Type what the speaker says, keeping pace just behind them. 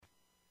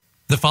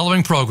The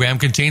following program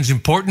contains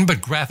important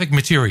but graphic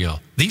material.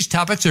 These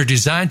topics are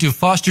designed to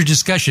foster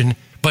discussion,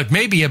 but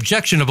may be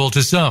objectionable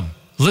to some.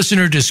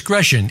 Listener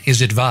discretion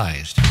is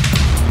advised.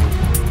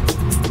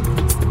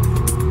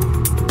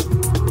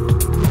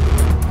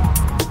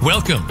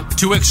 Welcome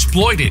to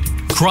Exploited: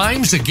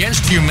 Crimes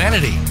Against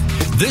Humanity.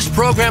 This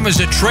program is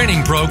a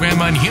training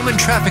program on human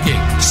trafficking,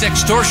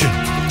 sextortion,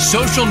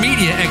 social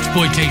media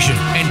exploitation,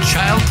 and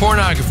child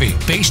pornography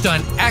based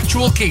on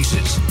actual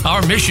cases.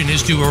 Our mission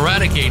is to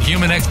eradicate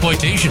human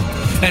exploitation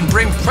and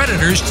bring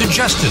predators to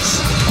justice.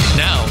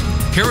 Now,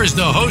 here is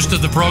the host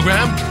of the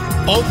program,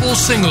 Opal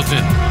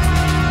Singleton.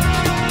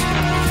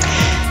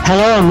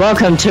 Hello and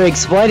welcome to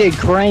Exploited: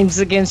 Crimes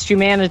Against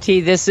Humanity.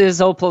 This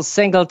is Opal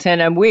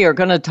Singleton, and we are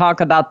going to talk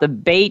about the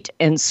bait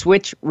and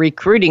switch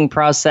recruiting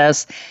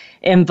process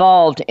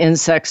involved in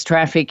sex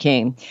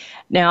trafficking.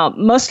 Now,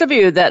 most of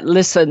you that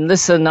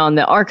listen on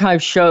the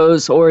archive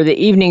shows or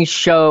the evening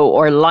show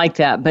or like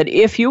that. But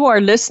if you are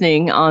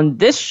listening on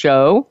this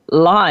show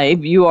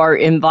live, you are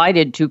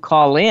invited to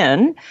call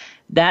in.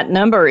 That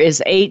number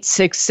is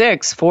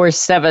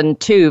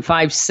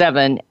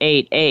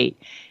 866-472-5788.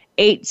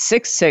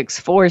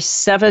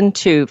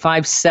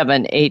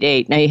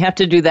 866-472-5788. Now, you have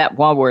to do that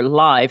while we're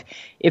live.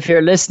 If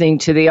you're listening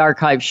to the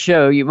archive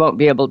show, you won't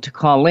be able to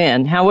call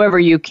in. However,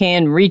 you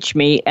can reach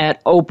me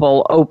at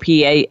Opal,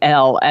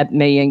 O-P-A-L, at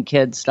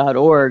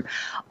millionkids.org.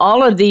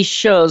 All of these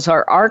shows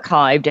are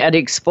archived at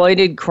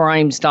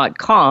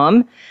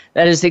exploitedcrimes.com.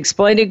 That is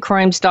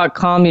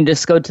exploitedcrimes.com. You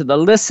just go to the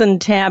Listen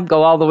tab,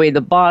 go all the way to the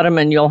bottom,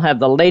 and you'll have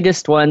the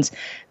latest ones.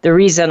 The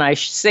reason I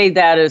say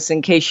that is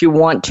in case you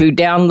want to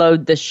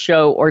download the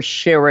show or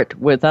share it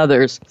with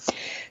others.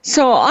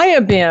 So I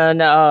have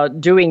been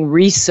doing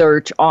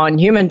research on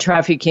human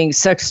trafficking,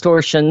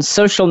 sextortion,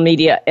 social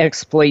media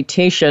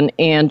exploitation,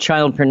 and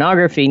child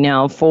pornography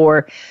now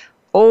for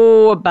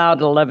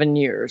about 11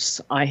 years.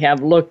 I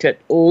have looked at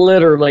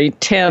literally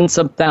tens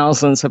of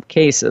thousands of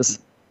cases.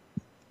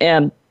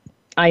 And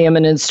I am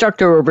an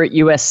instructor over at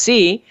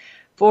USC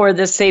for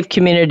the Safe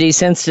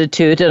Communities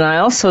Institute, and I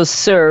also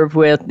serve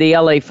with the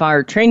LA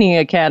Fire Training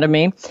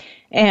Academy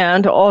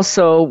and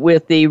also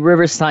with the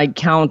Riverside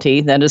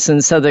County, that is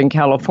in Southern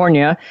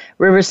California,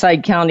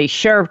 Riverside County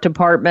Sheriff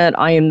Department.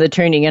 I am the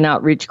training and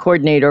outreach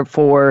coordinator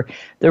for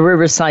the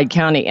Riverside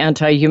County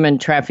Anti-Human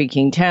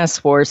Trafficking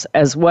Task Force,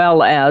 as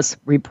well as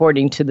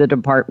reporting to the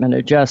Department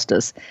of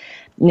Justice.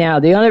 Now,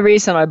 the only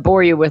reason I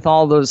bore you with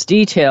all those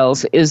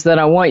details is that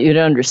I want you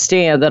to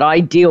understand that I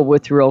deal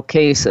with real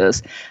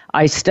cases.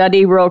 I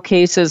study real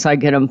cases. I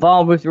get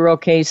involved with real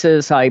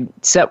cases. I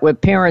sit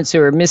with parents who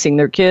are missing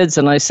their kids,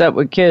 and I sit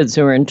with kids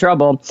who are in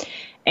trouble.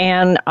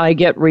 And I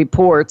get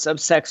reports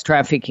of sex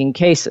trafficking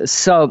cases.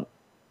 So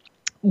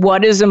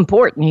what is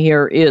important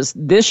here is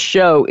this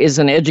show is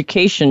an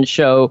education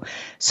show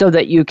so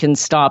that you can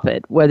stop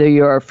it. Whether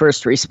you're a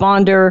first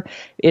responder,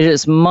 it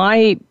is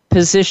my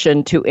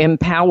position to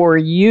empower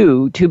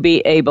you to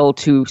be able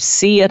to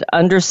see it,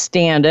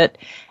 understand it,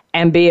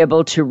 and be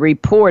able to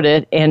report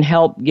it and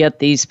help get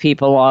these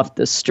people off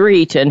the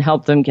street and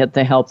help them get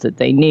the help that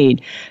they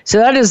need. So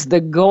that is the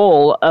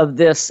goal of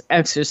this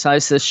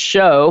exercise, this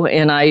show,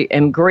 and I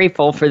am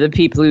grateful for the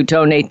people who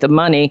donate the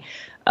money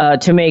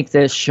to make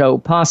this show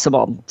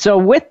possible. So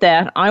with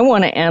that, I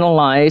want to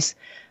analyze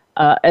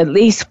at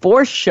least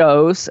four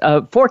cases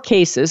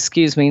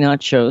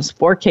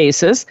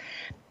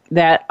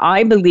that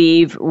I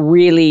believe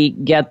really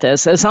get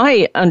this. As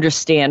I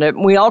understand it,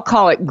 we all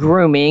call it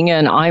grooming,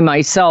 and I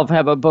myself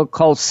have a book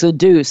called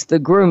Seduce: The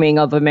Grooming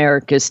of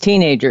America's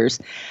Teenagers.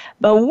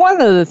 But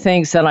one of the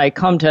things that I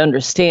come to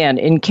understand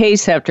in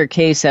case after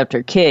case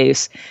after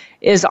case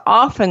is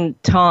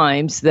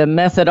oftentimes the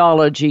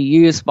methodology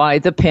used by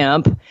the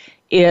pimp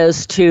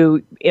is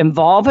to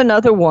involve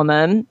another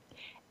woman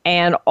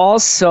and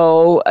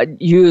also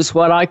use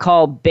what I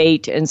call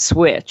bait and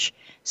switch.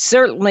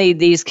 Certainly,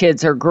 these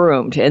kids are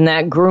groomed, and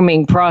that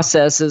grooming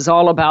process is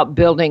all about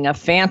building a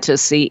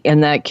fantasy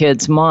in that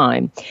kid's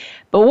mind.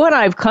 But what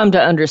I've come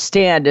to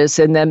understand is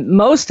in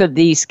most of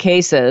these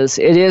cases,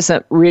 it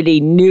isn't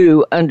really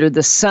new under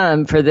the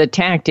sun for the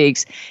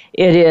tactics.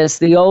 It is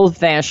the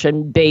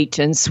old-fashioned bait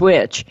and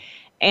switch.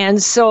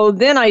 And so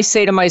then I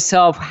say to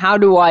myself, how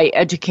do I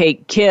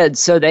educate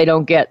kids so they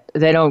don't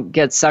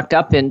get sucked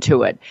up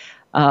into it?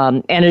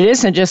 And it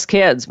isn't just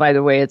kids, by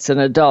the way, it's in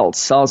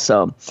adults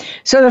also.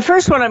 So the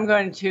first one I'm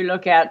going to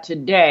look at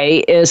today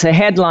is a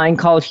headline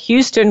called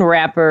Houston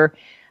rapper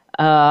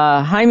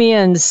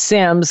Hymeneal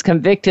Sims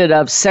convicted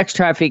of sex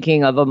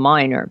trafficking of a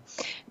minor.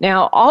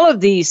 Now, all of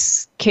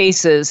these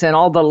cases and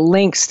all the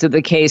links to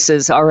the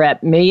cases are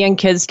at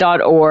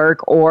millionkids.org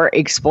or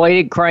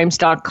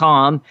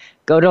exploitedcrimes.com.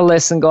 Go to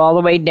listen, go all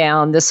the way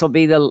down. This will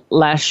be the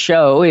last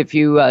show if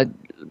you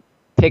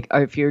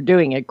if you're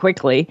doing it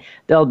quickly.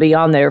 They'll be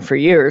on there for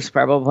years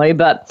probably.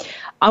 But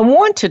I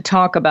want to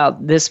talk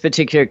about this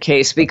particular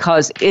case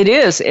because it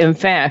is, in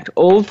fact,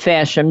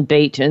 old-fashioned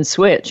bait and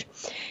switch.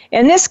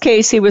 In this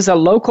case, he was a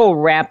local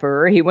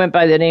rapper. He went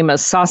by the name of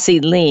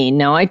Saucy Lean.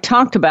 Now, I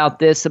talked about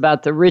this,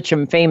 about the rich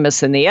and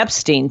famous and the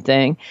Epstein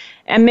thing,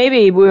 and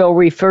maybe we'll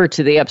refer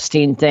to the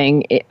Epstein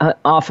thing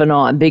off and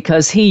on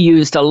because he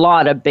used a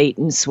lot of bait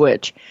and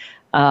switch.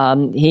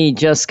 He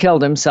just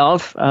killed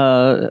himself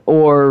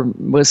or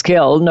was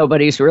killed.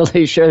 Nobody's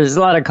really sure. There's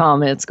a lot of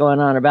comments going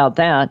on about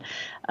that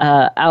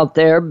out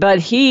there. But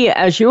he,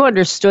 as you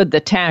understood the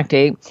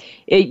tactic,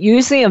 it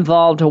usually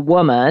involved a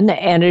woman,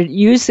 and it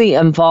usually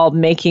involved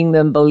making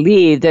them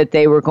believe that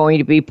they were going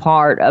to be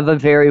part of a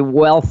very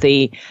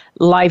wealthy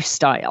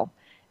lifestyle.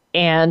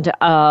 And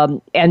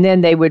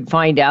then they would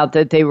find out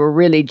that they were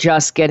really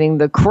just getting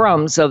the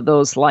crumbs of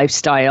those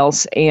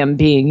lifestyles and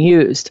being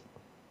used,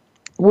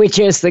 which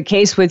is the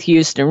case with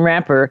Houston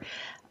rapper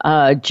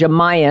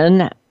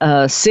Jahmiel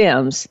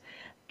Sims.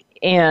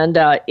 And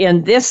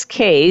in this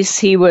case,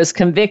 he was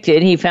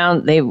convicted.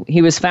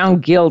 He was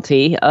found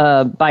guilty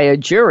by a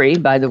jury,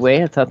 by the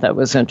way. I thought that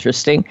was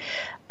interesting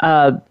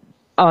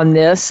on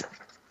this.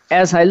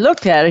 As I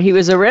looked at it, he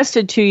was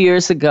arrested 2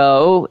 years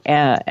ago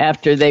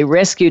after they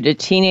rescued a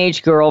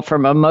teenage girl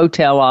from a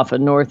motel off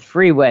of North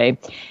Freeway.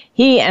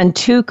 He and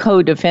two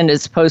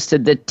co-defendants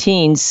posted the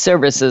teen's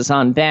services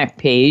on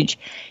Backpage.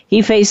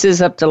 He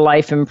faces up to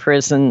life in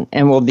prison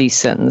and will be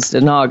sentenced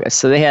in August.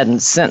 So they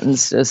hadn't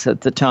sentenced us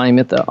at the time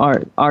of the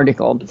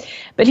article.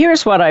 But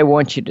here's what I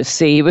want you to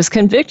see. He was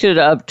convicted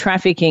of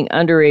trafficking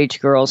underage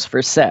girls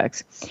for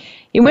sex.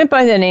 He went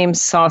by the name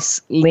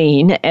Sauce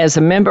Lean as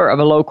a member of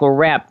a local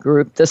rap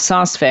group, the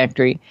Sauce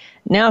Factory,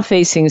 now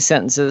facing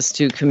sentences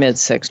to commit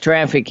sex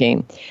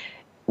trafficking.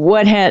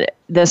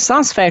 The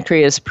Sauce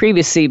Factory has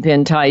previously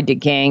been tied to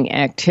gang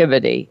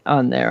activity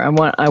on there.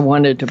 I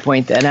wanted to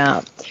point that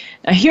out.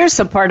 Now, here's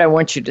the part I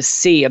want you to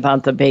see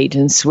about the bait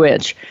and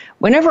switch.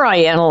 Whenever I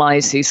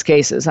analyze these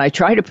cases, I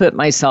try to put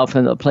myself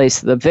in the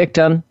place of the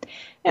victim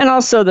and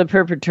also the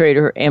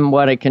perpetrator and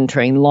what I can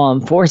train law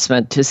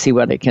enforcement to see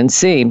what I can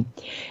see.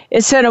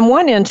 It said in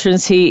one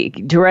instance, he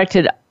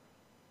directed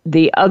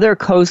the other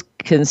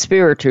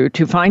co-conspirator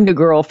to find a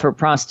girl for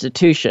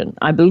prostitution.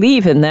 I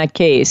believe in that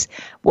case,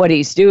 what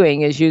he's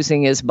doing is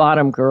using his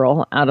bottom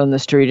girl out on the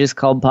street. Is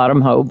called bottom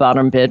hoe,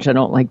 bottom bitch. I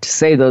don't like to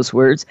say those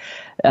words.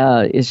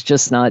 It's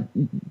just not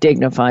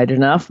dignified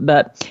enough.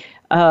 But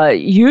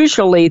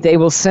usually they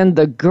will send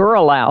the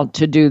girl out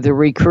to do the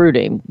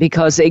recruiting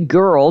because a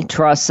girl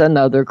trusts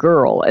another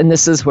girl. And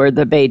this is where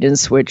the bait and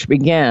switch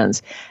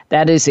begins.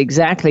 That is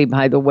exactly,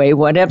 by the way,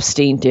 what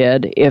Epstein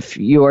did, if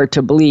you are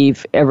to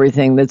believe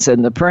everything that's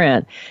in the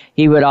print.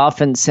 He would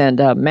often send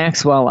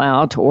Maxwell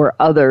out or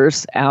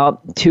others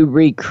out to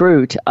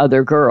recruit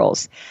other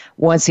girls.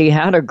 Once he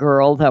had a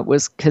girl that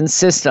was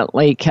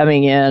consistently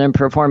coming in and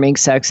performing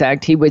sex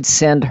act, he would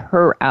send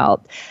her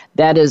out.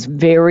 That is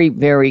very,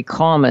 very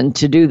common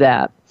to do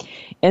that.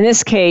 In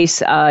this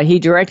case, he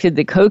directed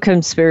the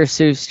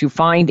co-conspirators to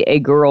find a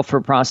girl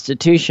for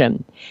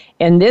prostitution.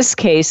 In this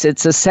case,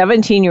 it's a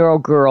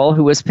 17-year-old girl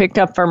who was picked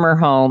up from her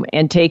home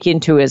and taken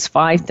to his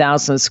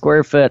 5,000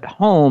 square foot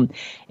home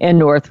in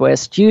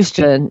Northwest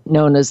Houston,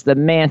 known as the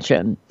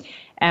Mansion.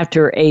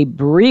 After a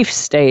brief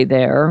stay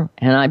there,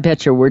 and I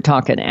bet you we're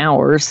talking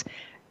hours,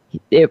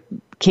 it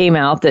came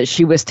out that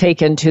she was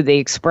taken to the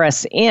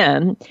Express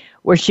Inn,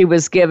 where she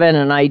was given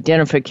an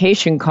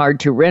identification card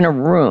to rent a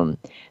room.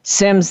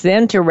 Sims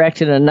then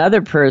directed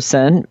another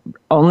person,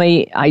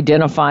 only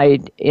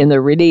identified in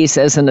the release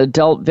as an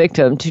adult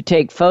victim, to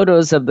take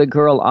photos of the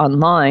girl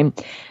online.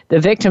 The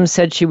victim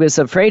said she was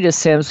afraid of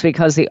Sims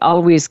because he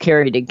always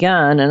carried a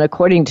gun and,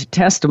 according to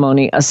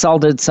testimony,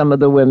 assaulted some of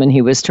the women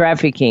he was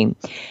trafficking.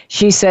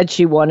 She said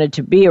she wanted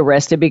to be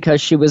arrested because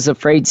she was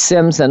afraid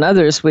Sims and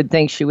others would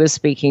think she was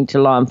speaking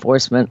to law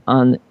enforcement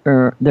on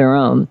their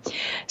own.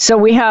 So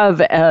we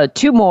have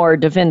two more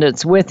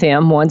defendants with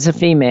him. One's a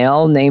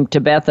female named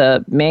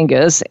Tabitha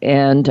Mangas,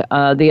 and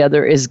the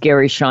other is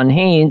Gary Sean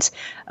Haynes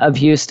of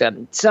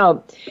Houston.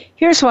 So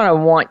here's what I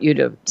want you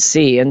to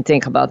see and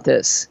think about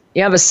this.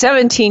 You have a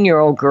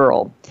 17-year-old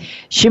girl.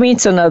 She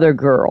meets another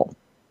girl.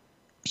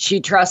 She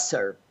trusts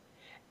her.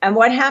 And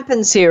what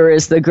happens here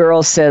is the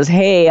girl says,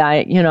 hey,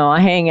 I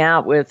hang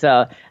out with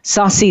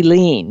Saucy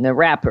Lean, the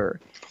rapper,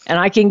 and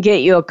I can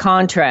get you a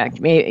contract.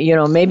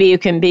 Maybe you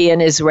can be in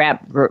his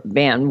rap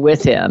band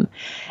with him.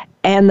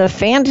 And the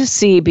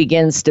fantasy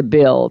begins to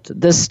build.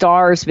 The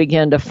stars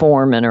begin to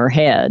form in her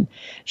head.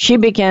 She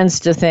begins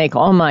to think,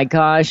 oh my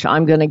gosh,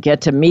 I'm going to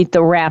get to meet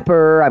the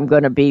rapper. I'm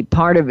going to be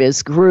part of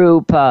his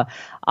group.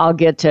 I'll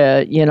get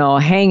to,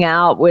 hang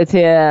out with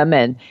him.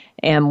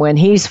 And when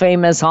he's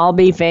famous, I'll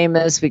be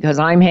famous because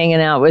I'm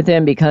hanging out with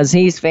him because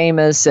he's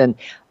famous, and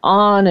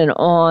on and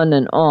on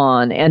and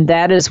on. And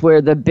that is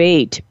where the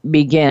bait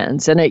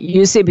begins. And it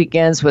usually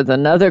begins with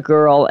another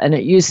girl, and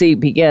it usually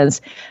begins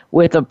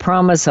with a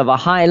promise of a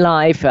high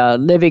life,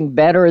 living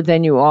better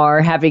than you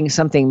are, having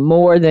something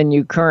more than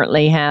you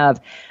currently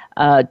have,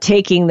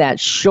 taking that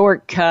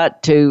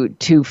shortcut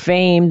to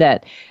fame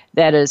that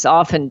that is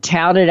often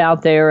touted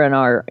out there in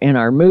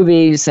our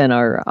movies and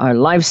our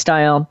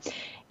lifestyle.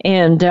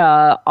 And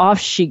off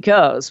she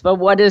goes. But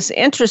what is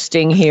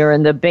interesting here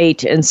in the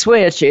bait and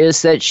switch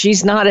is that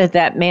she's not at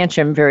that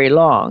mansion very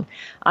long.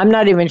 I'm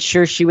not even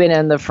sure she went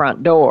in the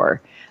front door.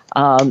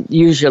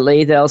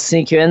 Usually they'll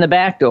sneak you in the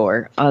back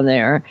door on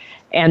there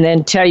and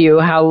then tell you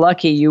how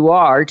lucky you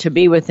are to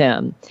be with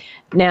them.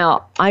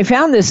 Now, I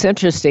found this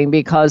interesting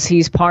because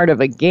he's part of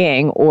a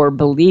gang or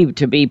believed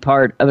to be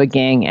part of a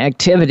gang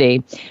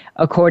activity,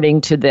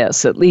 according to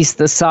this. At least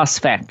the Sauce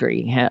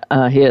Factory,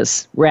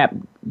 his rap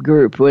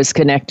group, was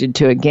connected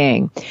to a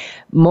gang.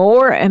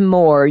 More and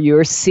more,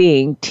 you're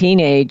seeing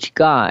teenage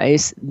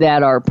guys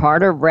that are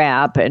part of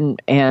rap and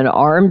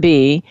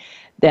R&B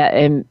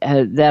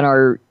that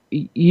are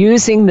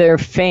using their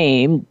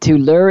fame to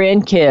lure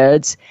in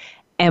kids.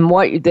 And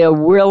what they'll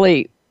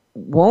really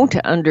won't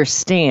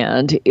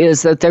understand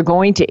is that they're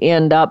going to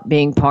end up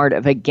being part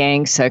of a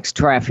gang sex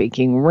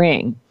trafficking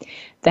ring.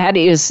 That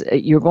is,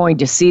 you're going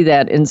to see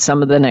that in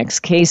some of the next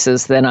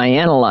cases that I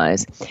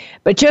analyze.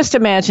 But just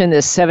imagine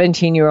this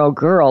 17-year-old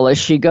girl as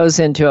she goes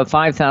into a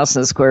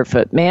 5,000 square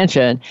foot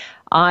mansion,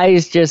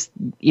 eyes just,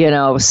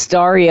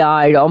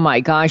 starry-eyed. Oh my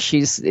gosh,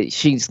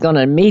 she's going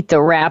to meet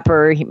the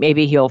rapper.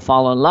 Maybe he'll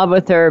fall in love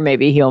with her.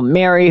 Maybe he'll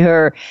marry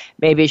her.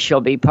 Maybe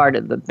she'll be part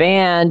of the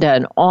band,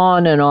 and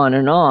on and on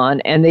and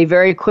on. And they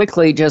very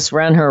quickly just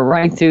run her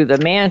right through the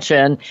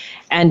mansion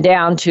and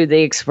down to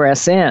the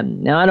Express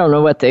Inn. Now, I don't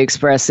know what the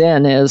Express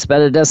Inn is,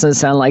 but it doesn't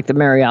sound like the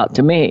Marriott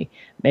to me.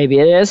 Maybe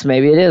it is,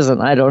 maybe it isn't.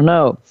 I don't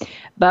know.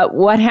 But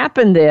what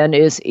happened then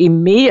is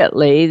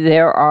immediately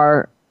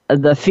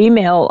the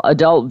female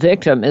adult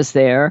victim is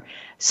there,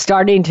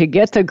 starting to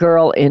get the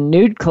girl in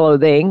nude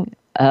clothing,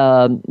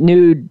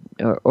 nude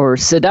or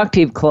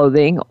seductive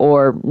clothing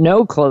or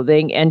no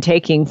clothing, and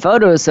taking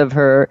photos of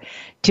her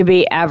to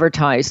be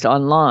advertised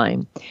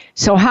online.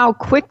 So how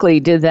quickly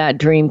did that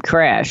dream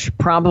crash?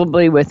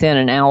 Probably within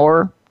an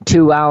hour,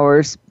 2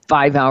 hours,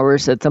 5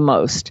 hours at the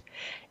most.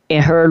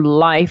 And her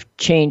life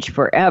changed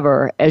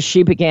forever as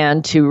she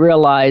began to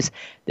realize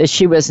that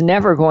she was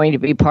never going to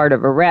be part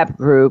of a rap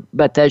group,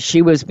 but that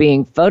she was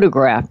being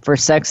photographed for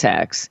sex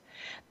acts.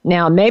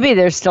 Now, maybe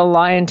they're still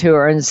lying to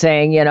her and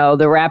saying,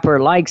 the rapper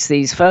likes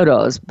these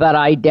photos, but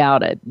I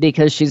doubt it,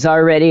 because she's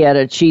already at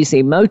a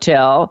cheesy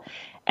motel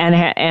and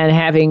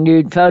having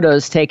nude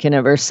photos taken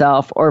of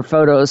herself or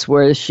photos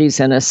where she's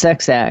in a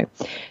sex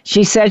act.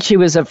 She said she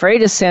was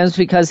afraid of Sims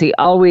because he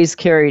always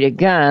carried a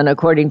gun.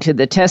 According to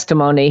the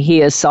testimony,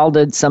 he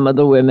assaulted some of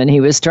the women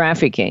he was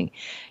trafficking.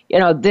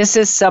 This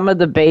is some of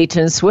the bait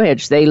and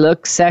switch. They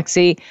look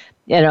sexy.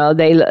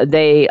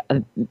 They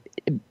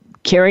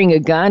carrying a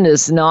gun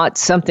is not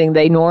something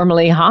they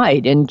normally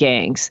hide in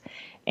gangs.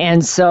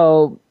 And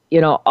so,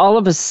 all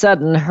of a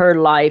sudden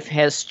her life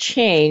has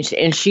changed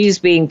and she's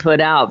being put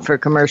out for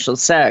commercial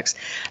sex.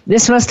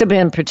 This must have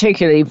been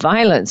particularly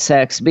violent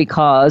sex,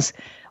 because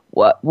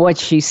what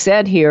she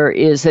said here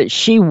is that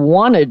she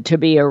wanted to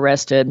be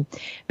arrested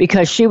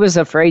because she was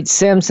afraid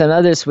Sims and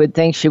others would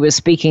think she was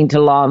speaking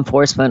to law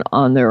enforcement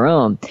on their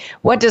own.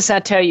 What does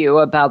that tell you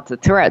about the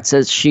threats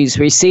that she's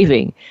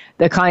receiving,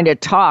 the kind of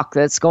talk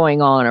that's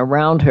going on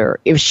around her?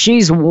 If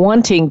she's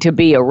wanting to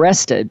be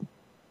arrested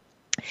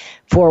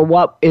for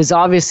what is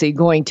obviously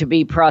going to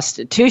be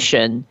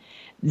prostitution,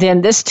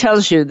 then this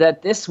tells you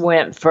that this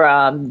went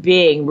from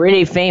being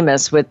really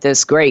famous with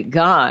this great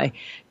guy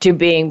to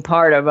being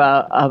part of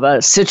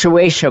a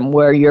situation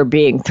where you're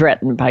being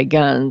threatened by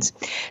guns.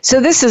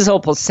 So this is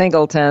Opal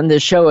Singleton.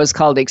 The show is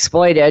called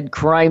Exploited: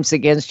 Crimes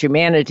Against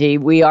Humanity.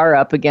 We are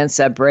up against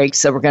that break,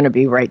 so we're going to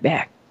be right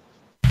back.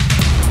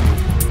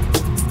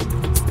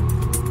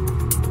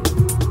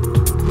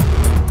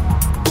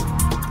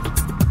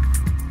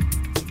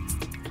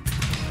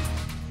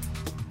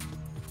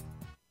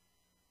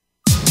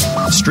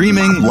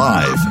 Streaming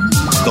live,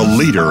 the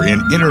leader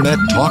in Internet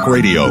talk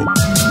radio,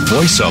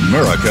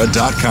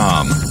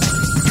 VoiceAmerica.com.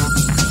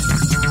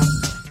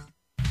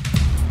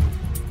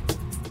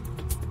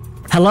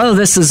 Hello,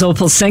 this is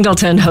Opal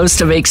Singleton,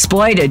 host of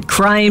Exploited: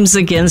 Crimes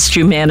Against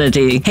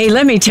Humanity. Hey,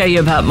 let me tell you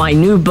about my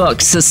new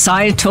book,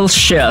 Societal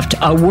Shift: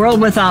 A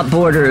World Without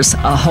Borders,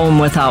 A Home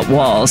Without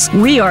Walls.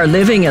 We are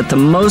living at the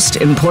most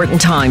important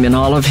time in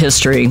all of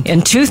history.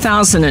 In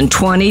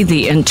 2020,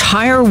 the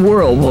entire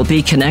world will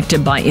be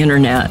connected by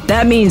internet.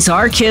 That means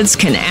our kids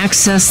can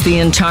access the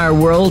entire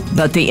world,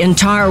 but the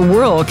entire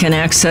world can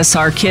access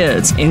our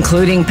kids,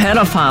 including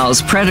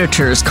pedophiles,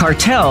 predators,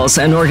 cartels,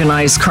 and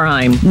organized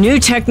crime. New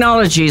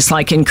technologies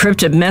like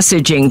encrypted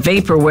messaging,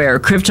 vaporware,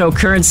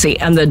 cryptocurrency,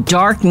 and the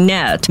dark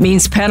net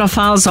means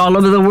pedophiles all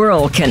over the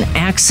world can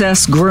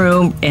access,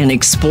 groom, and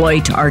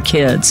exploit our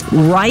kids.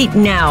 Right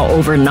now,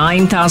 over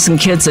 9,000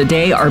 kids a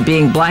day are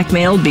being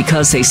blackmailed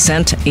because they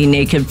sent a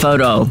naked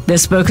photo.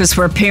 This book is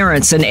for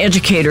parents and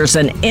educators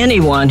and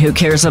anyone who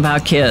cares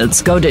about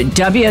kids. Go to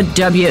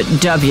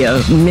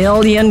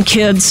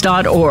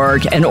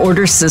www.millionkids.org and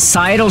order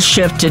Societal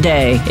Shift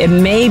today. It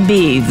may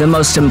be the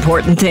most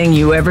important thing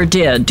you ever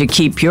did to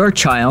keep your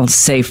child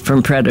safe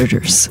from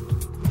predators.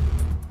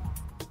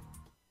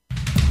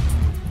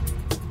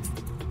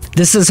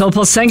 This is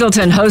Opal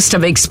Singleton, host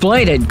of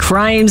Exploited: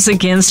 Crimes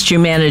Against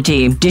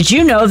Humanity. Did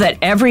you know that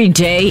every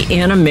day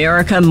in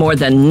America, more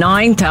than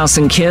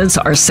 9,000 kids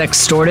are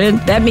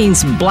sextorted? That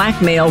means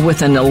blackmail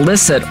with an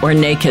illicit or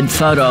naked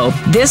photo.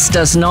 This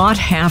does not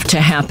have to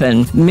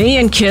happen.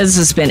 Million Kids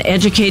has been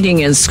educating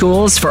in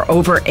schools for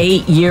over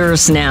 8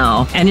 years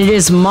now, and it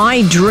is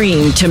my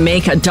dream to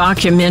make a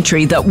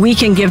documentary that we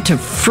can give to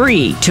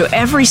free to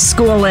every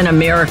school in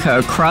America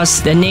across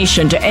the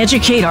nation to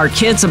educate our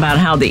kids about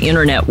how the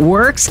internet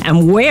works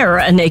and where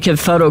a naked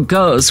photo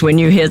goes when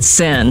you hit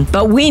send.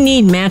 But we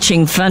need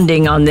matching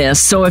funding on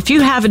this, so if you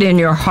have it in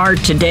your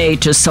heart today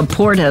to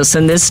support us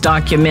in this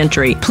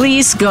documentary,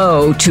 please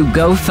go to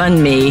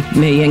GoFundMe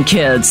Million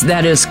Kids.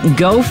 That is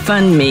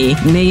GoFundMe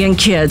Million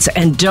Kids,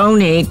 and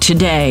donate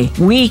today.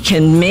 We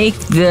can make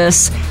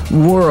this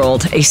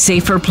world a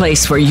safer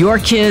place for your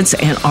kids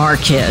and our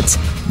kids.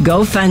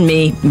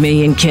 GoFundMe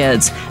Million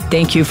Kids.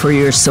 Thank you for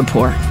your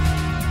support.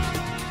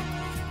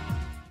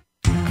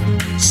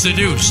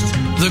 Seduced: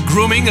 The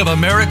Grooming of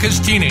America's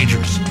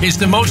Teenagers is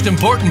the most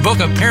important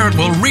book a parent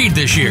will read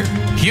this year.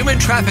 Human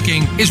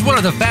trafficking is one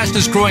of the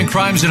fastest growing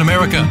crimes in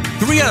America.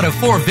 3 out of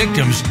 4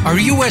 victims are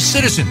U.S.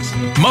 citizens.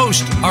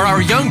 Most are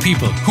our young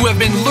people who have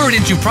been lured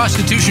into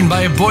prostitution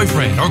by a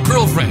boyfriend or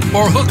girlfriend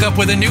or hook up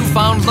with a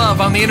newfound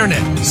love on the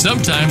internet.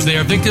 Sometimes they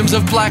are victims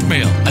of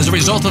blackmail as a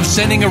result of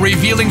sending a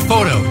revealing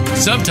photo.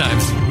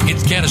 Sometimes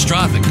it's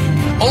catastrophic.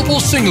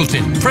 Opal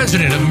Singleton,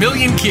 president of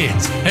Million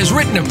Kids, has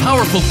written a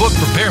powerful book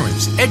for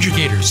parents,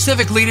 educators,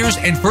 civic leaders,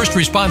 and first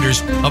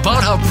responders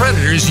about how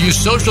predators use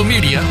social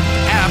media,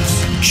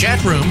 apps,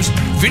 chat rooms,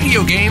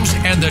 video games,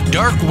 and the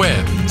dark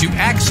web to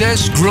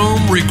access,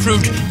 groom,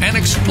 recruit, and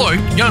exploit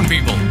young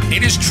people.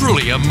 It is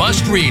truly a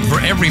must-read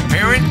for every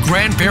parent,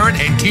 grandparent,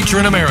 and teacher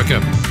in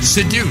America.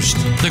 Seduced: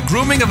 The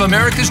Grooming of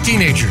America's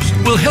Teenagers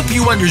will help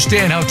you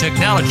understand how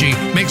technology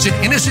makes an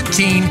innocent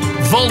teen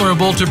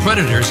vulnerable to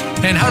predators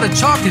and how to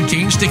talk to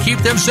teens to keep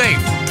them safe.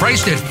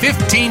 Priced at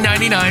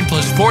 $15.99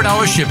 plus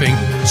 $4 shipping,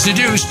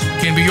 Seduced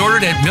can be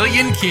ordered at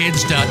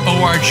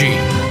millionkids.org.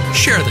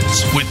 Share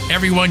this with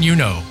everyone you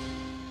know.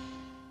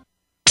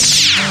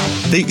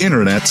 The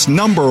Internet's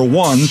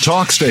 #1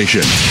 talk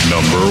station.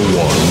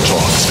 #1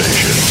 talk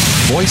station.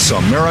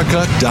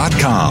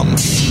 VoiceAmerica.com.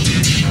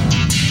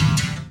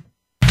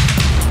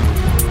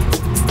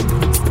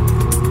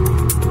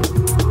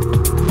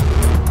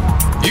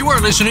 You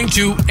are listening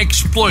to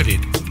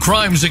Exploited: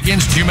 Crimes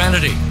Against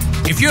Humanity.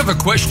 If you have a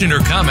question or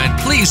comment,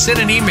 please send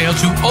an email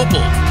to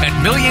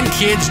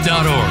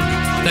opal@millionkids.org.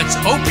 That's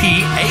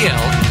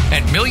OPAL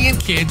at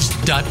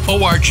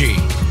millionkids.org.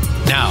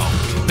 Now,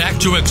 back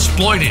to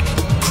Exploited: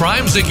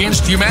 Crimes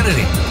Against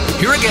Humanity.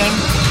 Here again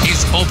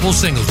is Opal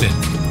Singleton.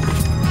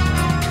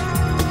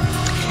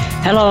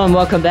 Hello and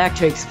welcome back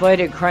to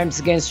Exploited: Crimes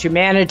Against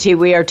Humanity.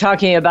 We are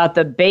talking about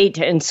the bait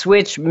and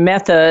switch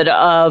method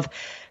of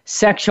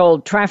sexual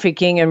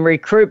trafficking and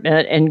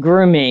recruitment and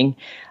grooming.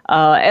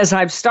 As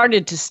I've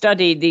started to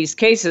study these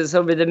cases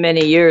over the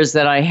many years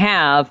that I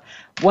have,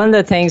 one of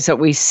the things that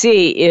we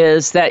see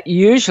is that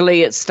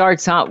usually it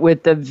starts out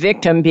with the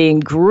victim being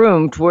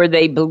groomed where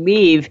they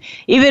believe,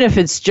 even if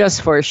it's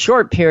just for a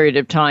short period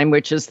of time,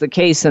 which is the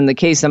case in the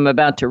case I'm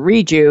about to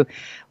read you,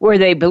 where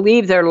they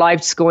believe their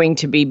life's going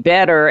to be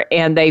better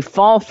and they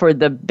fall for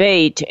the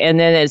bait and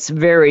then it's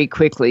very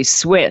quickly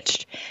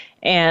switched.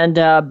 And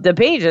the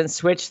bait and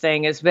switch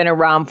thing has been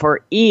around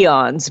for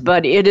eons,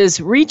 but it is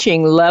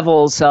reaching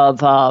levels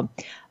of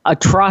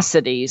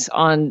atrocities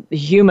on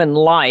human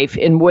life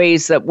in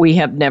ways that we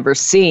have never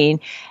seen.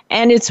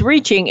 And it's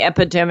reaching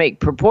epidemic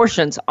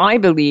proportions, I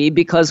believe,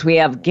 because we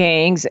have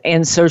gangs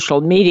and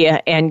social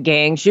media and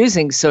gangs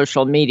using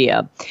social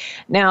media.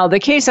 Now, the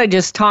case I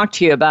just talked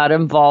to you about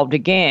involved a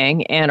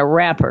gang and a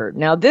rapper.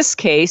 Now, this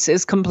case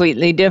is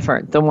completely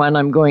different, the one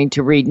I'm going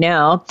to read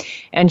now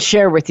and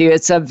share with you.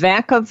 It's a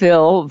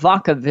Vacaville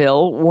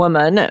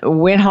woman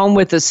went home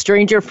with a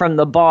stranger from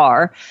the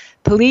bar.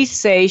 Police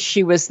say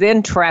she was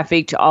then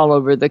trafficked all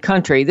over the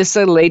country. This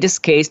is the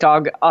latest case,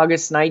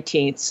 August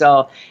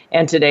 19th.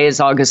 And today is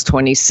August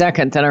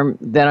 22nd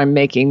that I'm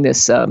making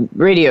this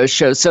radio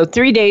show. So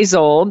 3 days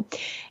old.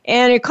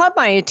 And it caught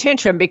my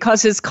attention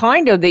because it's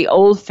kind of the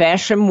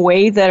old-fashioned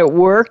way that it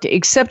worked,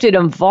 except it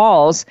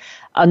involves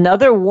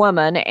another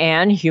woman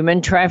and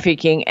human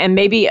trafficking, and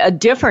maybe a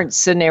different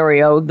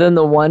scenario than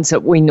the ones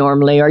that we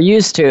normally are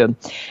used to.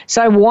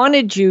 So I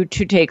wanted you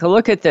to take a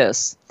look at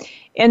this.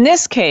 In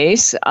this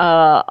case,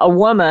 a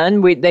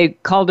woman, they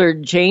called her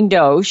Jane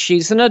Doe.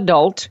 She's an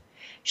adult.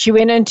 She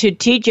went into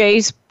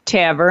TJ's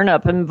Tavern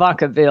up in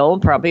Vacaville,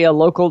 probably a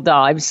local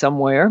dive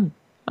somewhere.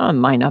 It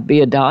might not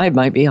be a dive,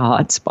 might be a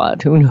hot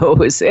spot. Who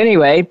knows?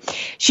 Anyway,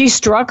 she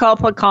struck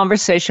up a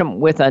conversation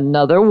with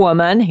another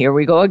woman. Here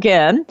we go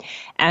again.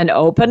 And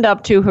opened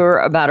up to her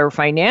about her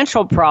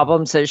financial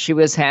problems that she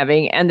was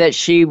having and that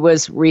she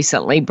was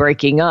recently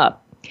breaking up.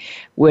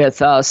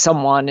 with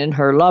someone in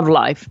her love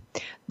life.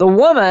 The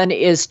woman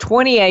is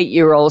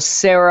 28-year-old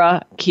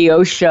Sarah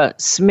Keosha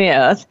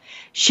Smith.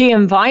 She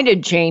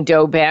invited Jane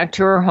Doe back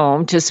to her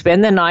home to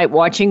spend the night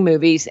watching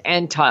movies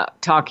and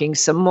talking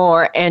some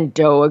more, and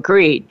Doe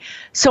agreed.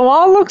 So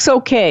all looks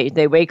okay.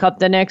 They wake up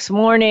the next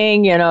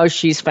morning,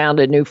 she's found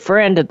a new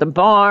friend at the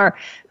bar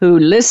who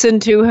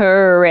listened to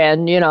her,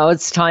 and,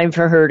 it's time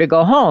for her to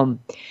go home.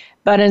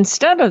 But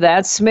instead of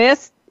that,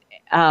 Smith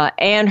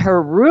and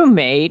her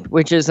roommate,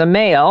 which is a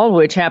male,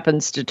 which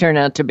happens to turn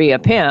out to be a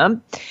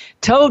pimp,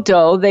 told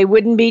Doe they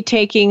wouldn't be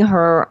taking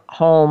her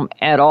home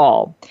at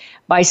all.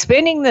 By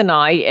spending the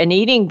night and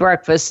eating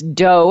breakfast,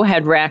 Doe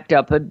had racked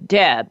up a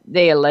debt,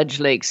 they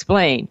allegedly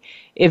explained.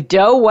 If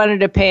Doe wanted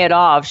to pay it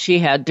off, she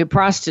had to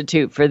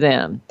prostitute for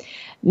them.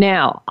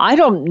 Now, I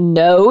don't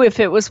know if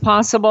it was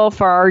possible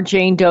for our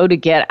Jane Doe to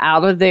get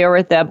out of there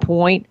at that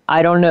point.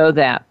 I don't know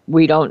that.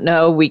 We don't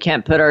know. We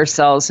can't put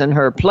ourselves in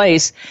her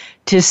place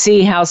to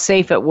see how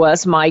safe it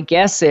was. My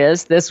guess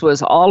is this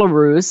was all a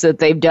ruse, that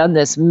they've done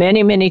this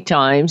many, many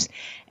times,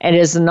 and it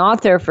is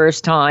not their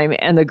first time,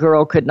 and the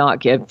girl could not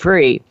get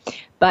free.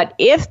 But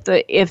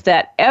if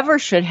that ever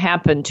should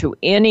happen to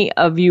any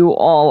of you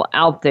all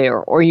out there,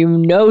 or you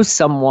know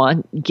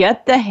someone,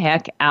 get the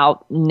heck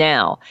out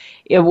now.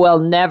 It will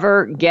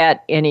never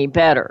get any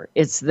better.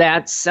 It's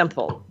that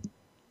simple.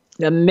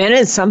 The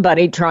minute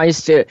somebody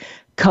tries to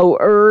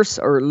coerce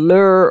or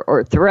lure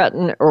or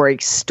threaten or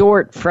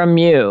extort from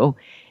you,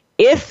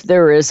 if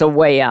there is a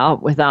way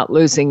out without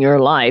losing your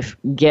life,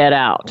 get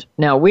out.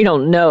 Now, we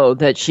don't know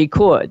that she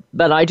could,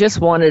 but I just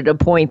wanted to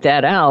point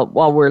that out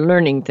while we're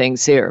learning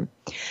things here.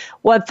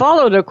 What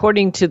followed,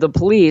 according to the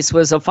police,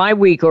 was a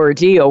 5-week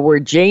ordeal where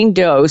Jane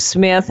Doe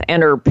Smith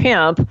and her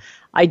pimp,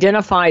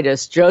 identified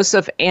as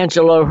Joseph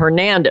Angelo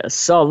Hernandez.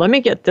 So let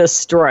me get this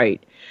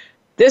straight.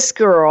 This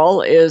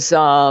girl is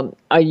a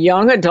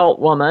young adult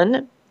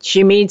woman.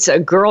 She meets a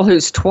girl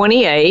who's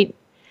 28.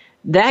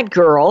 That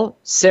girl,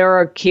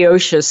 Sarah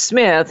Keosha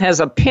Smith, has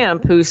a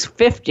pimp who's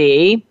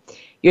 50.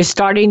 You're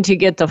starting to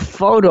get the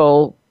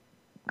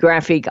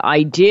photographic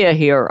idea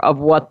here of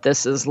what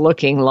this is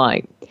looking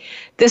like.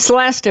 This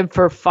lasted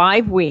for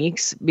 5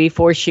 weeks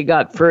before she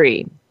got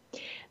free.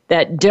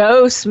 That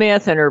Doe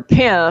Smith and her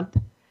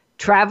pimp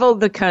traveled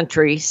the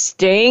country,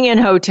 staying in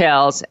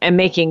hotels and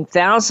making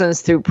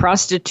thousands through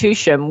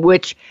prostitution,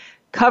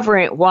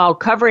 while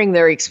covering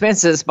their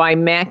expenses by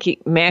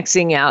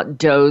maxing out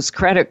Doe's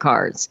credit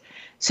cards.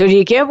 So do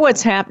you get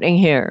what's happening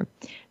here?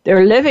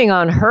 They're living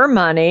on her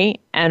money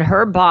and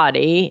her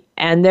body,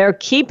 and they're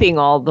keeping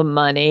all the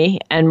money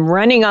and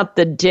running up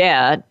the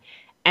debt,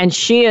 and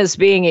she is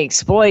being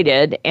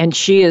exploited, and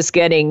she is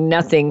getting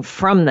nothing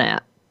from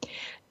that.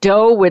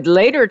 Doe would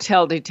later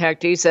tell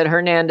detectives that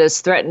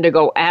Hernandez threatened to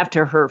go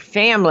after her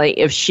family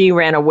if she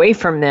ran away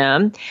from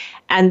them,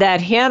 and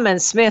that him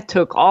and Smith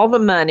took all the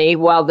money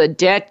while the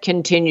debt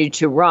continued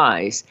to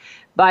rise.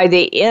 By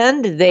the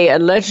end, they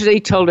allegedly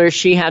told her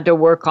she had to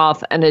work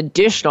off an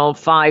additional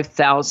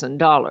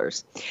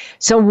 $5,000.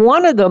 So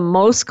one of the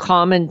most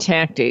common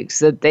tactics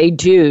that they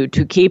do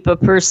to keep a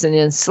person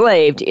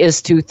enslaved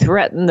is to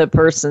threaten the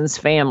person's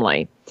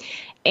family.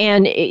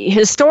 And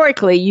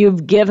historically,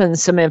 you've given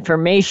some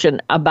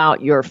information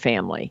about your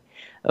family.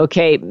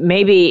 Okay,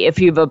 maybe if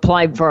you've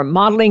applied for a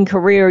modeling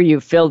career,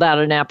 you've filled out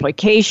an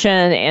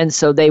application, and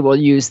so they will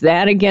use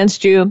that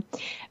against you.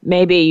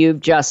 Maybe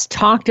you've just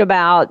talked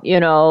about,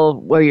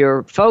 where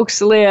your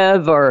folks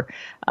live or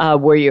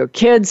where your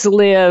kids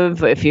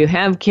live, if you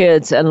have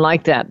kids, and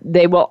like that.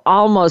 They will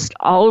almost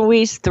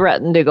always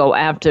threaten to go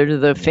after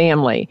the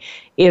family.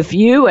 If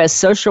you, as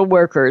social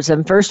workers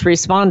and first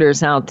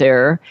responders out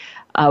there,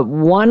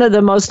 one of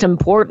the most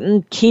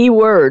important key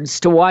words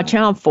to watch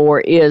out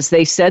for is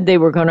they said they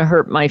were going to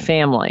hurt my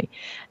family.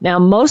 Now,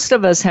 most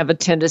of us have a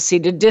tendency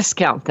to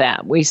discount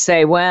that. We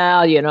say,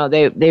 well,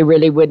 they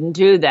really wouldn't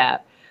do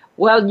that.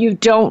 Well, you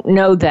don't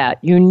know that.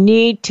 You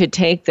need to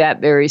take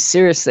that very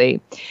seriously.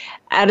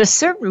 At a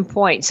certain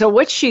point, so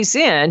what she's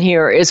in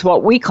here is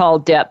what we call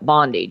debt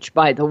bondage,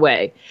 by the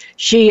way.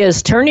 She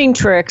is turning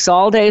tricks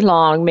all day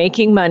long,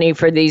 making money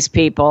for these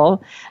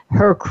people.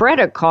 Her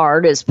credit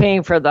card is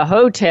paying for the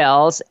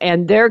hotels,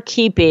 and they're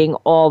keeping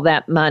all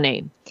that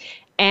money.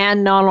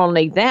 And not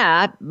only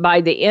that,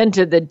 by the end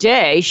of the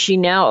day, she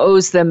now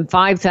owes them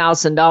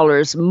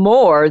 $5,000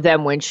 more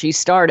than when she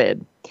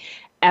started.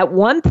 At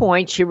one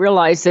point, she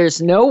realized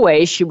there's no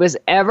way she was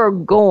ever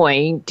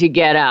going to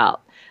get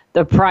out.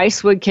 The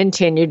price would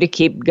continue to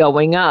keep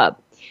going up.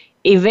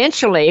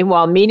 Eventually,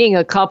 while meeting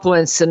a couple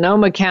in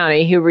Sonoma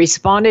County who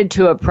responded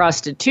to a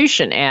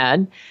prostitution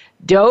ad,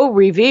 Doe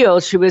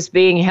revealed she was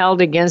being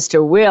held against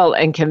her will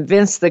and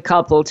convinced the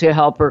couple to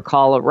help her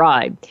call a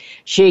ride.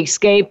 She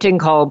escaped and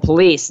called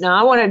police. Now,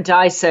 I want to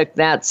dissect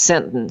that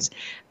sentence.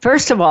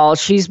 First of all,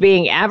 she's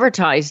being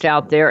advertised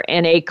out there,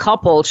 and a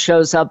couple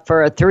shows up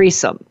for a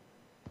threesome.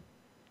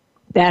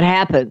 That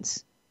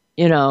happens.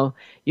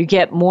 You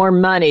get more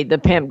money. The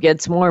pimp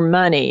gets more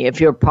money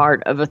if you're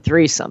part of a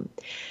threesome.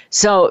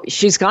 So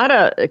she's got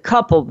a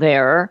couple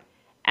there,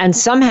 And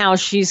somehow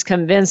she's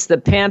convinced the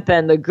pimp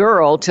and the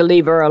girl to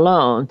leave her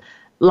alone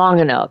long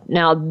enough.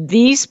 Now,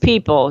 these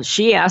people,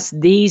 she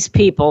asked these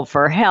people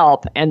for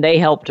help, and they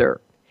helped her.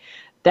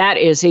 That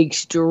is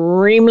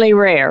extremely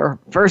rare,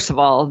 first of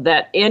all,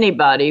 that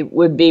anybody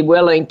would be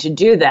willing to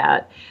do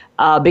that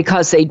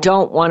because they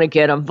don't want to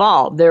get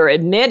involved. They're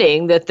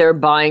admitting that they're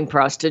buying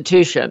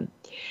prostitution.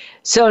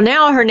 So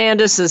now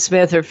Hernandez and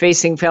Smith are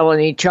facing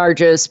felony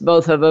charges.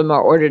 Both of them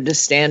are ordered to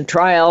stand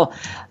trial.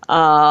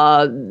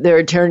 Their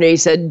attorney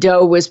said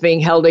Doe was being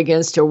held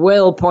against her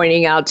will,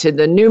 pointing out to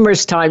the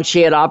numerous times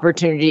she had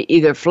opportunity to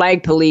either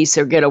flag police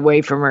or get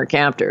away from her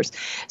captors.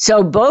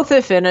 So both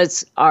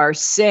defendants are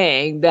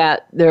saying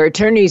that their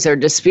attorneys are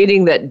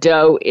disputing that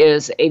Doe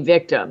is a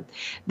victim,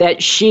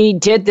 that she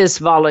did this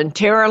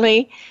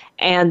voluntarily,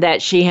 and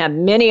that she had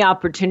many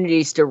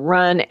opportunities to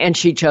run and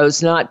she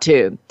chose not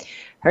to.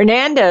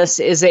 Hernandez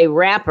is a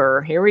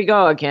rapper. Here we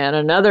go again.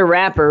 Another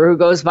rapper who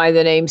goes by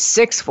the name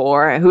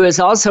 6'4", who has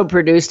also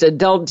produced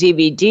adult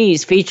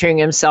DVDs featuring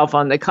himself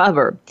on the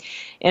cover.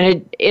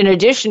 And in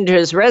addition to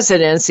his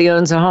residence, he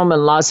owns a home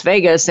in Las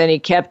Vegas, and he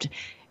kept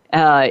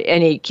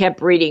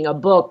reading a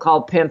book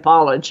called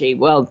Pimpology.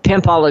 Well,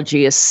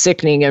 Pimpology is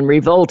sickening and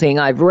revolting.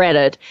 I've read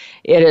it.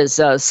 It is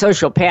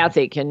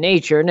sociopathic in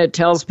nature, and it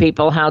tells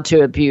people how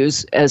to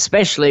abuse,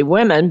 especially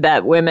women,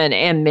 but women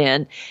and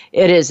men.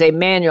 It is a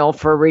manual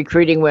for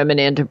recruiting women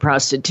into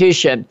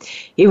prostitution.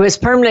 He was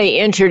permanently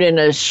injured in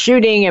a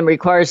shooting and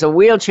requires a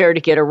wheelchair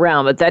to get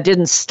around, but that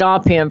didn't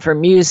stop him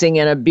from using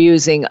and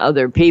abusing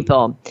other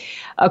people.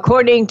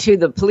 According to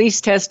the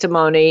police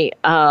testimony,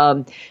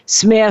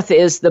 Smith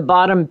is the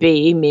bottom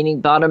B,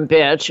 meaning bottom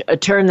bitch, a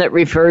term that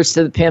refers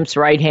to the pimp's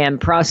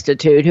right-hand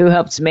prostitute who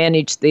helps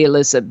manage the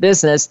illicit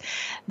business.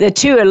 The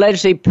two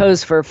allegedly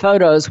posed for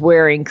photos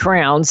wearing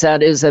crowns.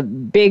 That is a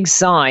big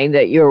sign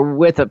that you're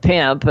with a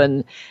pimp,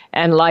 and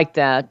like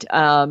that,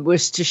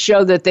 was to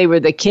show that they were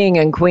the king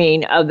and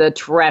queen of the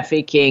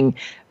trafficking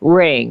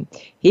ring.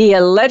 He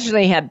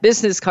allegedly had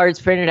business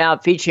cards printed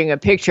out featuring a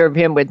picture of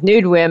him with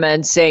nude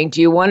women saying,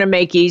 "Do you want to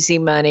make easy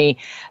money?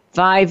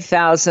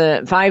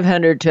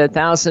 $500 to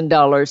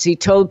 $1,000. He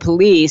told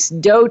police,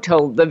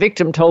 the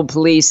victim told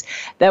police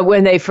that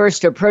when they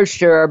first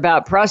approached her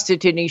about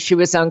prostituting, she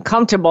was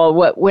uncomfortable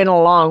what went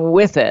along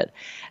with it.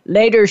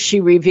 Later, she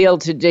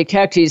revealed to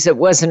detectives it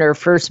wasn't her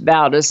first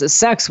bout as a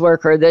sex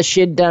worker, that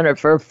she had done it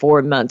for a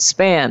 4-month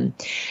span.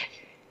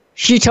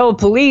 She told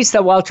police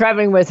that while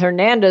traveling with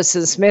Hernandez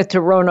and Smith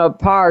to Roanoke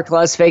Park,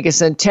 Las Vegas,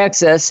 and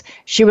Texas,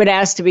 she would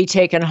ask to be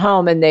taken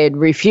home and they had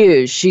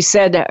refused. She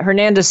said that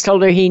Hernandez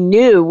told her he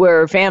knew where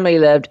her family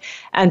lived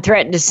and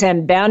threatened to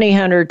send bounty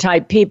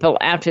hunter-type people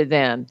after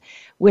them.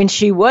 When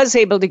she was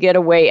able to get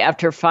away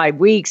after 5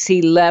 weeks,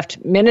 he left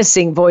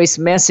menacing voice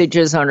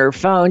messages on her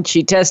phone.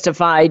 She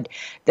testified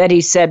that he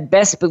said,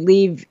 "Best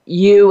believe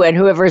you and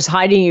whoever's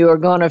hiding you are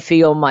going to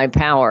feel my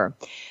power."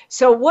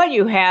 So what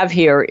you have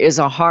here is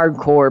a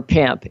hardcore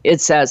pimp.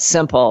 It's that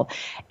simple.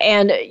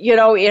 And,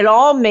 it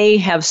all may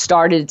have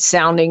started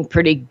sounding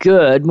pretty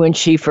good when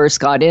she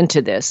first got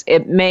into this.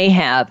 It may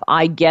have.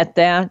 I get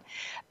that.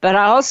 But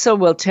I also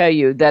will tell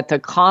you that the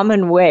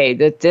common way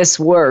that this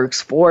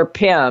works for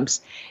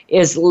pimps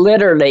is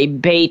literally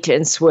bait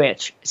and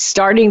switch.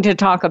 Starting to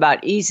talk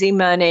about easy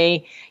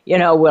money,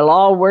 we'll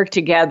all work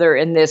together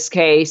in this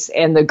case.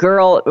 And the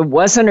girl, it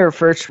wasn't her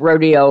first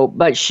rodeo,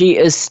 but she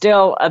is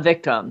still a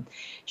victim.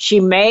 She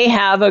may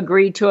have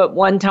agreed to it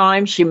one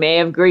time. She may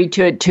have agreed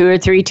to it 2 or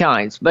 3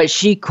 times, but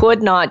she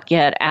could not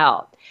get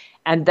out.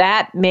 And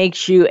that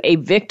makes you a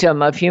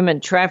victim of human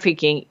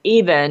trafficking,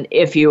 even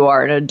if you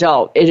are an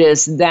adult. It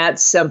is that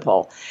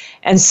simple.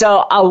 And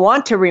so I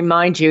want to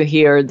remind you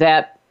here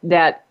that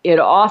it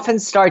often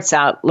starts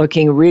out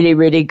looking really,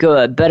 really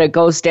good, but it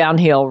goes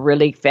downhill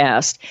really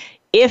fast.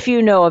 If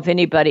you know of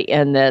anybody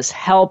in this,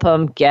 help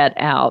them get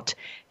out.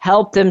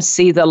 Help them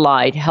see the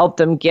light. Help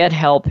them get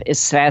help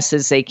as fast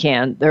as they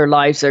can. Their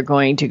lives are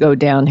going to go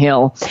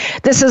downhill.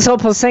 This is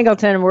Opal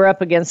Singleton, and we're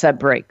up against that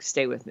break.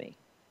 Stay with me.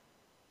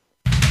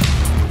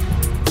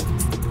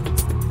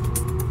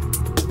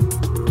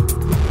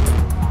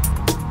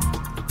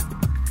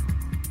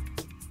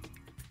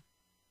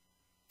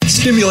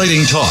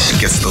 Stimulating talk. It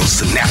gets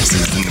those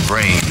synapses in the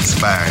brain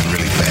firing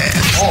really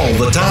fast. All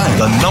the time.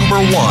 The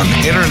 #1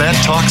 Internet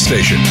talk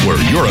station where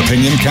your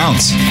opinion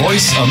counts.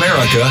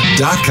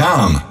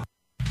 VoiceAmerica.com.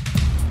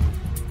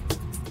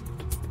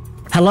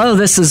 Hello,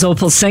 this is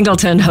Opal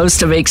Singleton,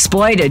 host of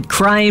Exploited: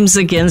 Crimes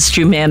Against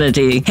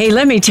Humanity. Hey,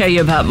 let me tell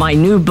you about my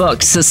new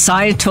book,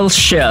 Societal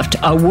Shift: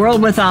 A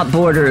World Without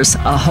Borders,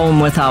 A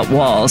Home Without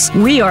Walls.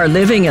 We are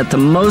living at the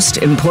most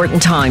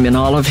important time in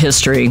all of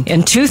history.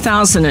 In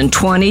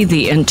 2020,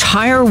 the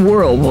entire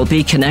world will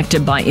be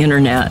connected by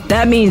internet.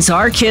 That means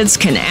our kids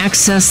can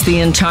access the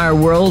entire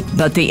world,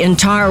 but the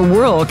entire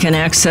world can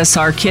access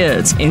our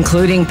kids,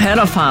 including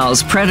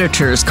pedophiles,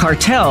 predators,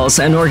 cartels,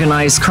 and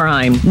organized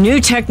crime. New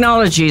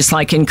technologies like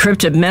like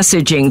encrypted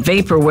messaging,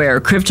 vaporware,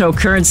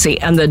 cryptocurrency,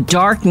 and the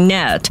dark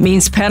net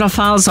means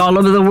pedophiles all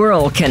over the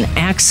world can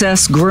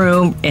access,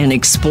 groom, and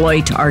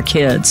exploit our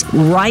kids.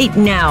 Right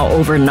now,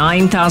 over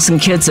 9,000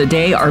 kids a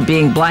day are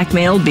being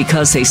blackmailed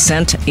because they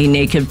sent a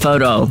naked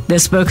photo.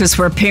 This book is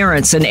for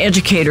parents and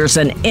educators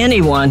and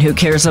anyone who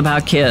cares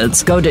about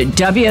kids. Go to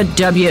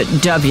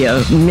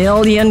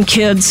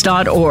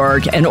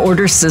www.millionkids.org and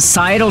order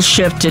Societal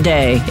Shift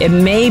today. It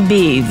may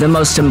be the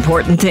most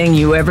important thing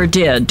you ever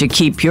did to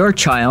keep your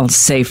child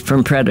safe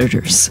from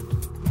predators.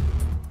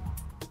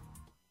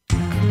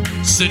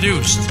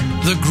 Seduced: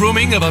 The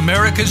Grooming of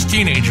America's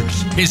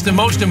Teenagers is the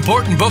most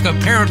important book a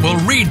parent will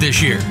read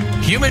this year.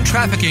 Human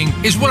trafficking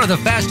is one of the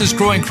fastest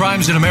growing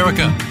crimes in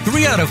America.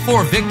 3 out of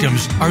 4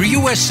 victims are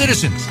U.S.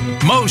 citizens.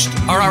 Most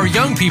are our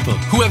young people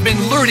who have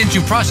been lured into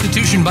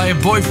prostitution by a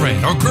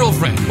boyfriend or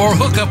girlfriend or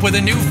hook up with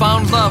a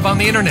newfound love on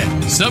the internet.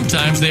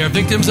 Sometimes they are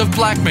victims of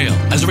blackmail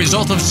as a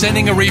result of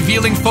sending a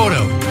revealing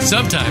photo.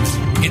 Sometimes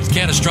it's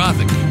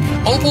catastrophic.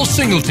 Opal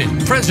Singleton,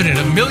 president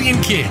of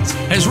Million Kids,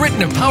 has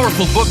written a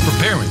powerful book for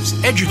parents,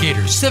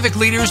 educators, civic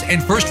leaders,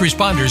 and first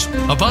responders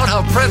about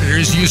how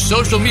predators use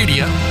social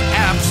media,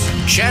 apps,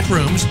 chat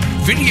rooms,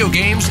 video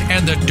games,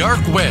 and the dark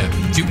web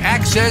to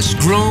access,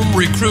 groom,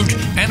 recruit,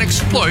 and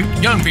exploit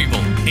young people.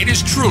 It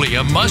is truly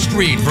a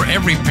must-read for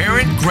every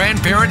parent,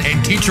 grandparent,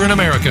 and teacher in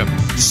America.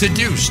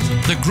 Seduced: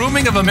 The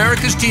Grooming of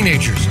America's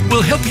Teenagers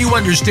will help you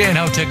understand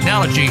how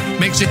technology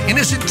makes an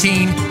innocent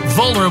teen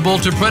vulnerable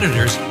to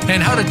predators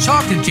and how to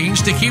talk to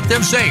teens to keep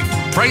them safe.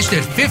 Priced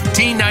at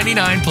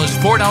 $15.99 plus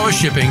 $4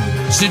 shipping,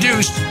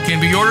 Seduced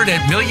can be ordered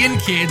at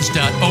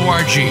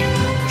millionkids.org.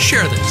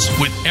 Share this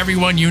with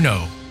everyone you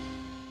know.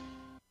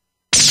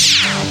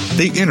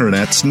 The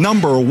Internet's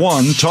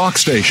 #1 talk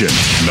station.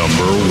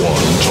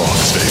 #1 talk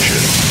station.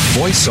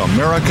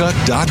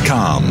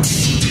 VoiceAmerica.com.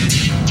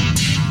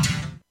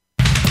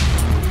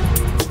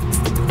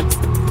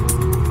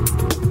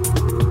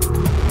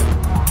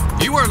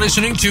 You are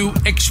listening to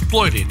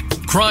Exploited: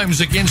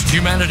 Crimes Against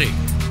Humanity.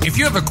 If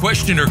you have a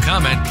question or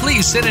comment,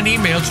 please send an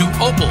email to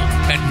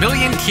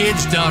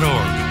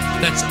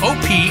opal@millionkids.org. That's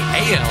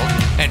OPAL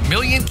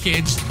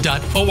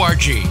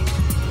 @millionkids.org.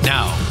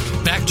 Now,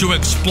 back to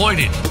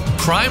Exploited: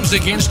 Crimes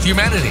Against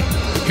Humanity.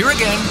 Here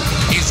again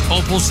is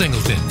Opal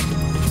Singleton.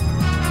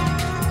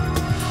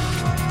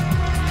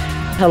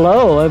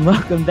 Hello and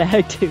welcome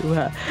back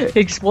to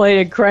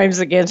Exploited: Crimes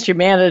Against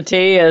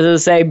Humanity.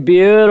 It's a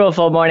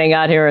beautiful morning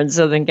out here in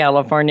Southern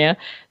California.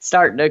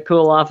 Starting to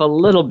cool off a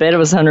little bit. It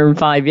was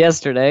 105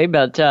 yesterday,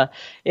 but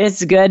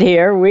it's good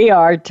here. We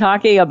are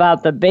talking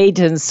about the bait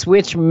and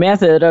switch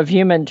method of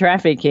human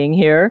trafficking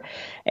here.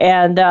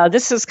 And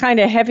this is kind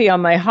of heavy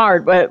on my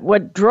heart. But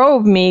what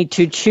drove me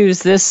to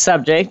choose this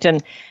subject,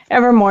 and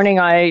every morning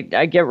I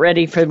get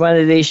ready for one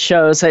of these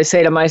shows, I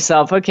say to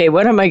myself, okay,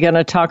 what am I going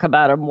to talk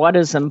about and what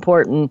is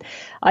important?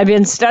 I've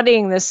been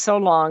studying this so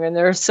long, and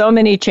there are so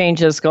many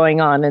changes going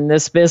on in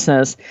this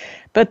business.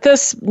 But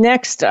this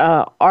next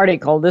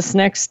article, this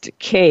next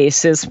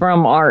case is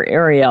from our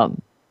area.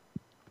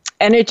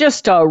 And it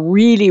just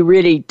really,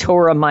 really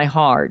tore on my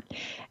heart.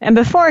 And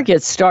before I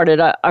get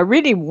started, I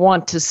really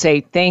want to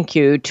say thank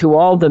you to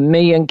all the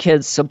Million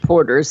Kids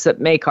supporters that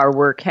make our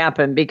work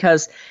happen,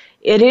 because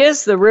it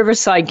is the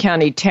Riverside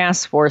County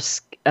Task Force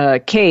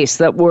case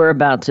that we're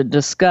about to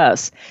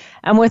discuss.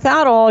 And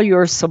without all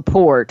your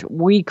support,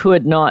 we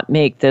could not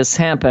make this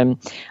happen.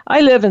 I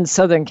live in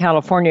Southern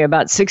California,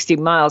 about 60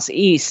 miles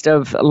east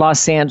of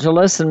Los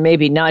Angeles and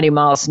maybe 90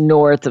 miles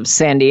north of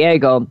San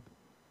Diego,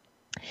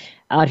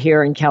 out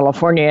here in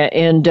California.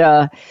 And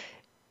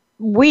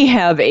we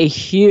have a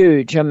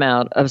huge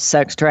amount of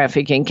sex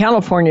trafficking.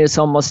 California is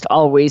almost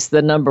always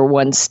the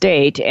 #1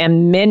 state,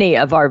 and many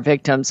of our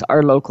victims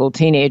are local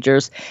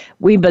teenagers.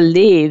 We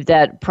believe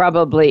that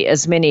probably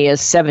as many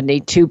as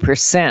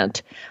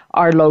 72%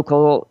 are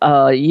local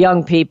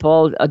young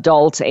people,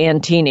 adults,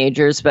 and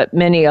teenagers, but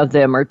many of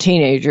them are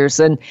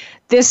teenagers. And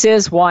this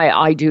is why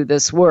I do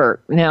this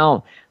work.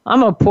 Now,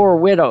 I'm a poor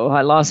widow.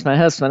 I lost my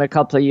husband a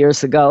couple of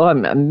years ago.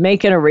 I'm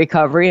making a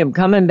recovery. I'm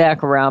coming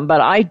back around, but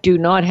I do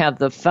not have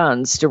the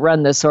funds to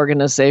run this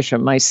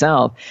organization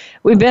myself.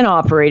 We've been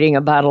operating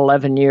about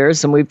 11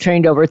 years, and we've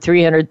trained over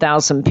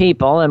 300,000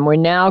 people, and we're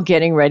now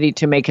getting ready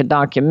to make a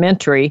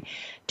documentary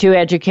to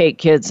educate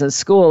kids in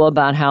school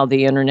about how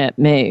the internet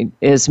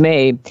is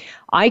made.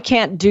 I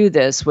can't do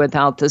this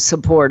without the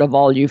support of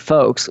all you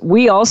folks.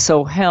 We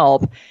also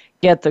help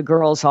get the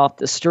girls off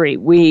the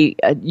street. We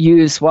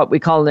use what we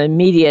call an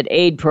immediate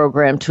aid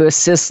program to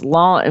assist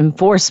law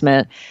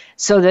enforcement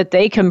so that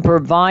they can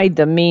provide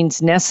the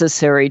means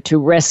necessary to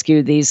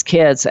rescue these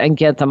kids and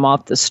get them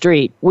off the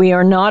street. We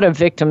are not a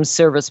victim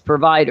service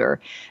provider.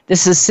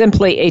 This is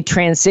simply a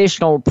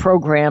transitional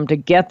program to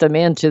get them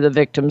into the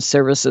victim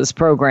services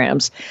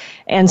programs.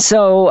 And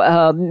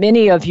so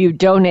many of you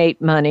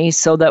donate money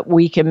so that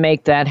we can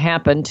make that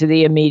happen to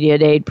the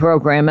immediate aid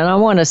program. And I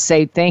want to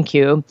say thank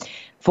you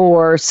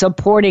for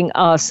supporting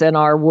us and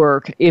our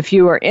work. If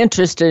you are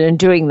interested in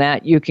doing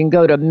that, you can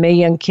go to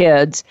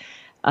millionkids.org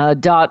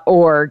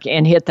 .org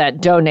and hit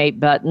that donate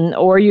button,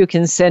 or you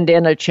can send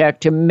in a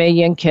check to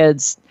Million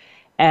Kids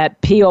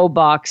at P.O.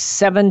 Box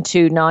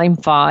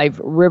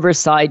 7295,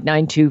 Riverside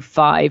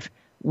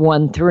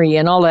 92513,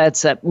 and all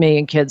that's at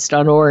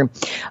millionkids.org.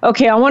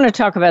 Okay, I want to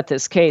talk about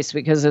this case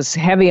because it's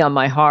heavy on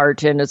my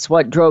heart, and it's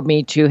what drove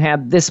me to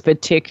have this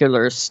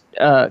particular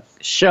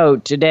show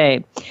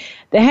today.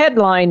 The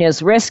headline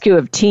is Rescue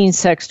of Teen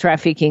Sex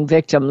Trafficking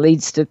Victim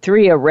Leads to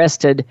 3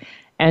 Arrested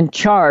and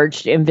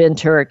Charged in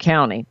Ventura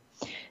County.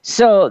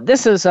 So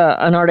this is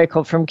an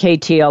article from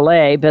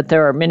KTLA, but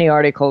there are many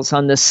articles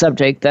on this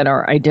subject that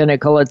are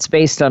identical. It's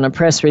based on a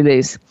press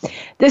release.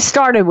 This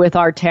started with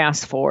our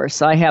task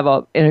force. I have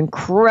an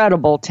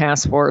incredible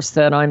task force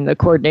that I'm the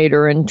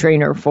coordinator and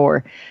trainer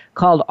for,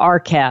 called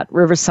RCAT,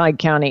 Riverside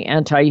County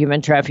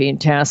Anti-Human Trafficking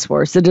Task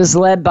Force. It is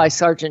led by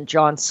Sergeant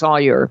John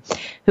Sawyer,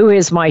 who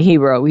is my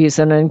hero. He's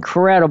an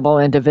incredible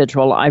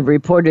individual. I've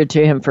reported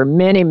to him for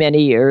many,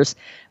 many years.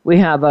 We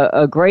have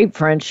a great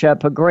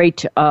friendship, a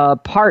great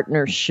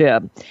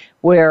partnership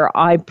where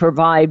I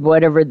provide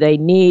whatever they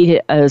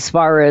need as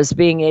far as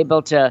being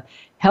able to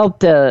help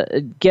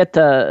get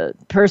the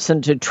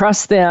person to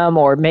trust them,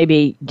 or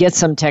maybe get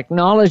some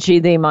technology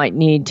they might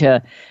need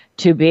to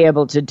be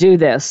able to do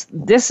this.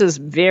 This is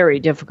a very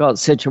difficult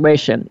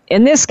situation.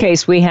 In this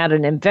case, we had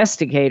an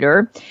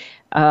investigator,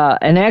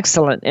 an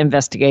excellent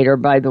investigator,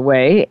 by the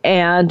way,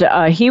 and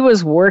he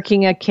was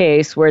working a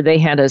case where they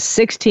had a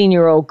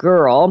 16-year-old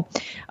girl.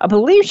 I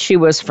believe she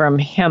was from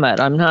Hemet.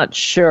 I'm not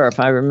sure if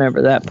I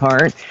remember that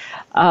part.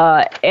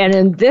 And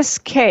in this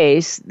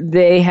case,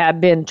 they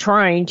had been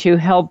trying to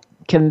help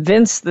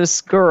convince this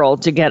girl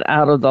to get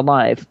out of the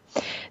life.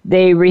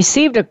 They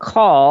received a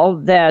call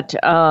that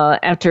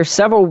after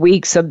several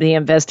weeks of the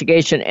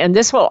investigation, and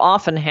this will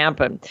often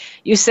happen.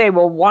 You say,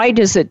 well, why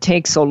does it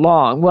take so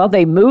long? Well,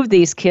 they move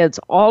these kids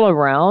all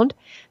around.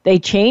 They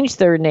change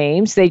their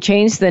names. They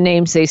change the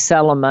names they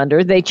sell them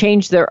under. They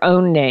change their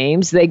own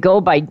names. They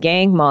go by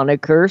gang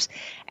monikers.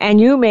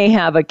 And you may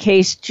have a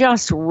case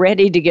just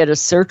ready to get a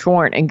search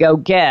warrant and go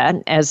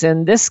get, as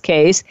in this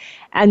case,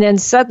 and then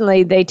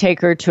suddenly they take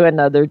her to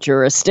another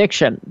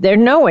jurisdiction. They're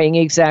knowing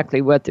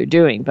exactly what they're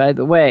doing, by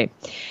the way.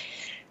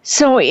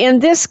 So in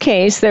this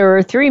case, there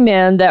were 3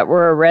 men that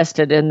were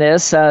arrested in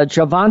this.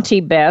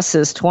 Javante Bess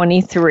is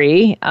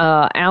 23,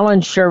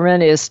 Alan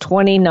Sherman is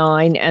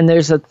 29, and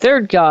there's a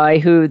third guy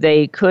who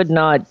they could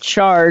not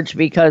charge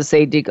because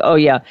they did. Oh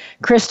yeah,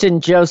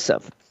 Kristen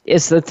Joseph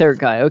is the third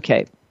guy.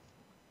 Okay.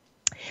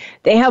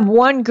 They have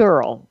one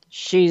girl.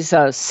 She's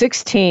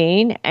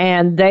 16,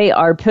 and they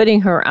are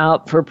putting her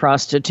out for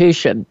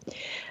prostitution,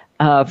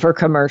 for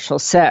commercial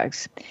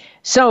sex.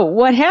 So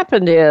what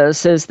happened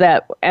is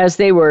that as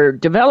they were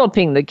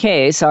developing the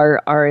case,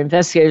 our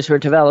investigators were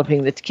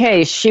developing the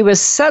case, she was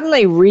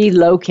suddenly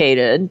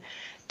relocated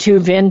to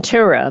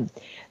Ventura.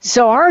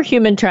 So our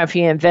human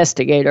trafficking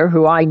investigator,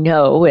 who I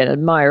know and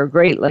admire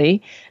greatly,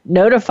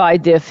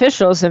 notified the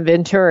officials in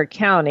Ventura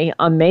County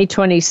on May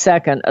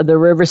 22nd of the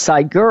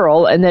Riverside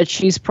girl and that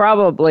she's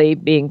probably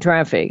being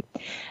trafficked.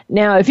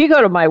 Now, if you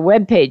go to my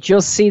webpage,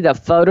 you'll see the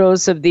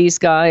photos of these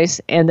guys,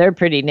 and they're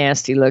pretty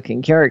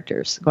nasty-looking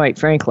characters, quite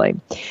frankly.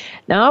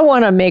 Now, I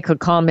want to make a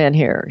comment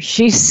here.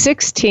 She's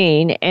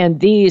 16, and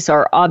these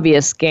are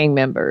obvious gang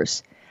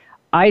members.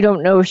 I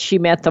don't know if she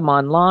met them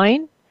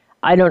online.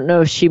 I don't know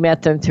if she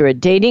met them through a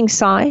dating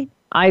site.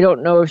 I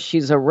don't know if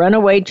she's a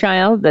runaway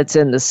child that's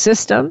in the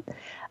system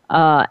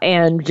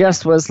and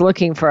just was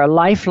looking for a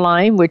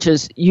lifeline, which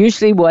is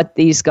usually what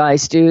these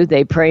guys do.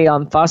 They prey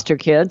on foster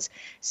kids.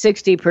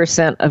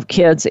 60% of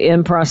kids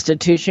in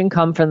prostitution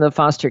come from the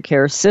foster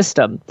care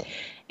system.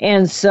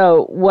 And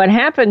so what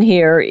happened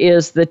here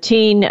is the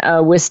teen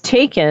was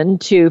taken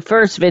to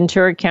first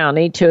Ventura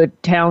County to a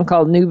town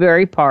called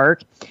Newberry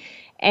Park.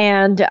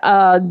 And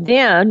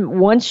then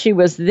once she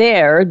was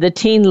there, the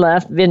teen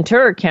left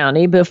Ventura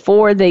County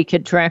before they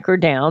could track her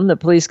down, the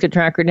police could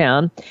track her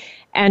down,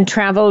 and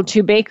traveled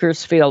to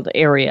Bakersfield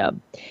area.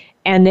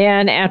 And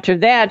then after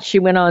that, she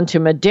went on to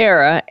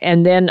Madera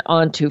and then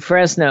on to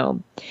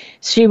Fresno.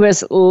 She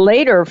was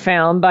later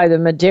found by the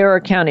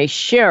Madera County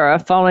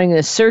Sheriff following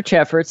the search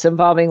efforts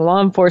involving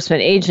law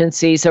enforcement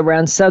agencies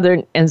around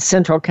Southern and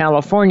Central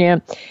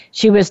California.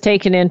 She was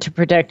taken into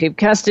protective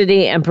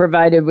custody and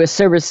provided with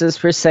services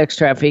for sex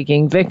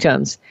trafficking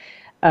victims.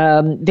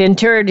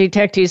 Ventura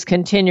detectives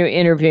continue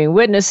interviewing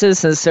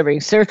witnesses and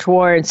serving search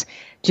warrants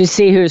to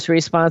see who's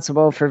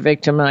responsible for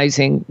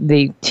victimizing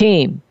the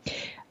teen.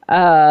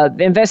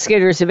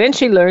 Investigators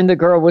eventually learned the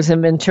girl was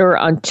in Ventura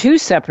on 2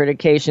 separate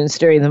occasions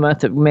during the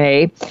month of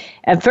May.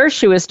 At first,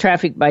 she was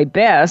trafficked by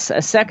Bess.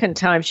 A second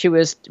time, she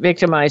was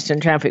victimized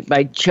and trafficked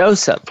by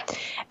Joseph.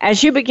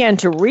 As you began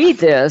to read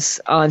this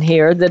on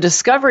here, the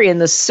discovery in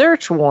the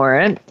search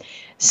warrant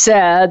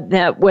said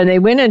that when they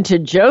went into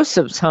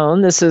Joseph's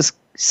home, this is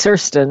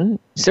Kirsten,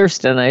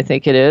 I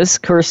think it is,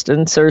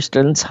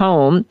 Kirsten's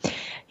home,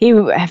 he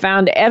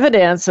found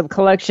evidence of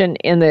collection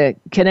in the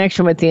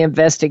connection with the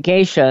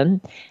investigation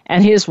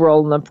and his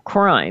role in the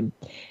crime.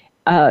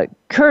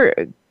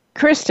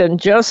 Kristen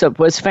Joseph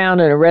was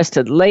found and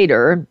arrested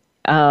later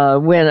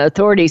when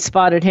authorities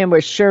spotted him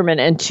with Sherman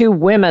and two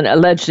women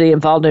allegedly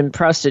involved in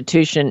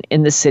prostitution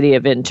in the city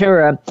of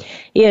Ventura.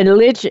 He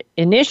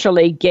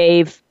initially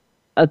gave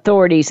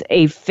authorities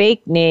a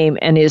fake name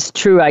and his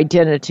true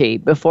identity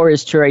before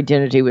his true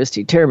identity was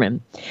determined.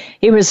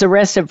 He was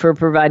arrested for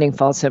providing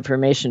false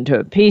information to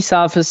a peace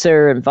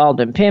officer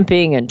involved in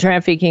pimping and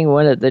trafficking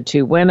one of the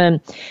two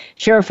women.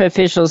 Sheriff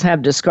officials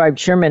have described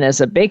Sherman as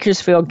a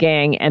Bakersfield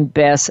gang and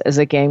Bess as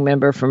a gang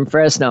member from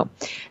Fresno.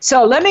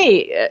 So let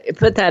me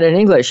put that in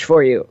English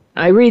for you.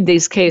 I read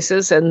these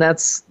cases, and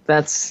that's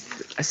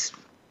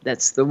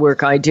the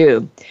work I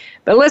do.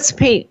 But let's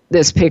paint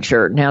this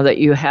picture now that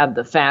you have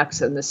the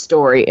facts and the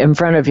story in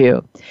front of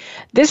you.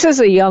 This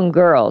is a young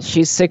girl.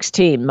 She's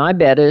 16. My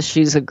bet is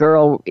she's a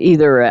girl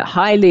either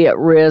highly at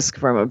risk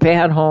from a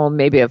bad home,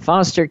 maybe a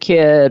foster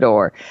kid,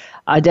 or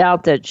I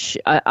doubt that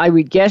I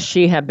would guess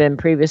she had been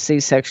previously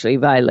sexually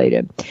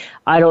violated.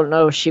 I don't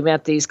know if she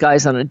met these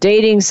guys on a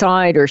dating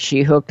site or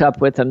she hooked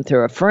up with them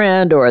through a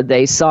friend or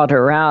they sought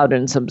her out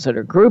in some sort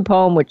of group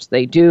home, which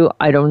they do.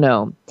 I don't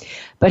know.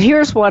 But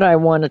here's what I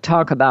want to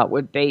talk about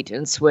with bait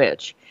and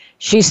switch.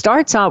 She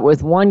starts out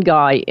with one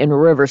guy in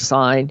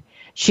Riverside.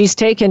 She's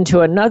taken to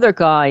another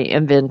guy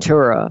in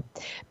Ventura.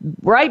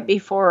 Right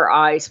before her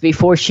eyes,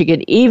 before she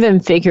could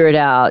even figure it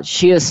out,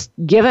 she is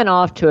given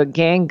off to a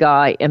gang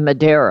guy in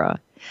Madera,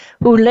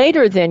 who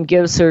later then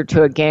gives her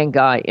to a gang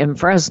guy in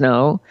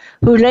Fresno,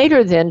 who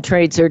later then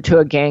trades her to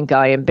a gang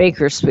guy in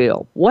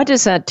Bakersfield. What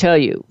does that tell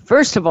you?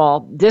 First of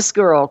all, this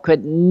girl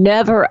could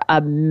never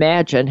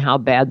imagine how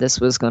bad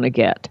this was going to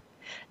get.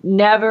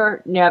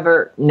 Never,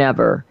 never,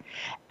 never.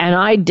 And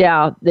I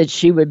doubt that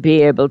she would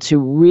be able to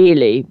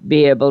really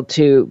be able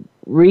to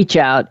reach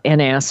out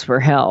and ask for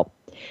help.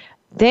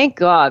 Thank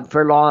God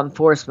for law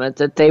enforcement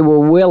that they were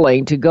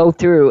willing to go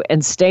through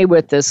and stay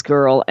with this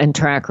girl and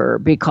track her,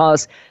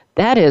 because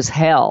that is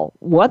hell.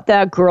 What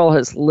that girl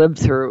has lived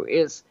through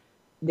is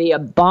the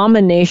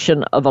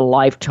abomination of a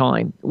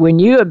lifetime. When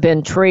you have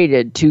been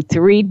traded to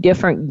 3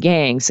 different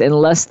gangs in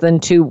less than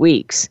 2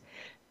 weeks,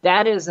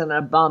 that is an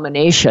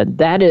abomination.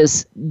 That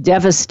is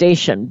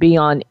devastation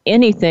beyond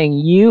anything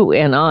you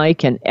and I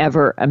can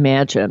ever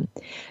imagine.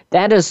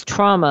 That is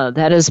trauma.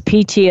 That is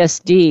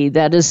PTSD.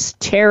 That is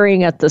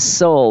tearing at the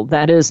soul.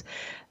 That is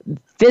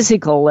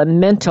physical and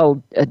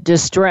mental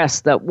distress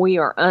that we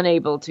are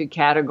unable to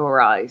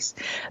categorize.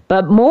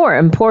 But more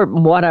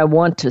important, what I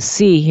want to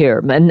see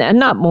here, and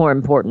not more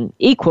important,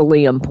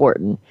 equally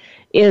important,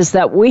 is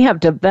that we have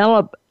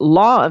developed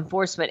law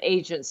enforcement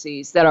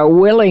agencies that are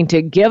willing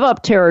to give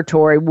up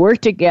territory,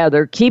 work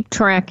together, keep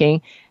tracking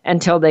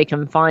until they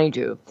can find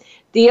you.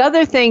 The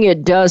other thing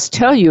it does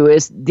tell you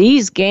is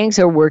these gangs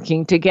are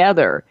working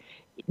together.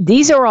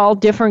 These are all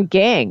different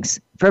gangs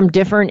from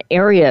different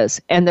areas,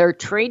 and they're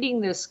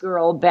trading this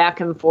girl back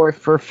and forth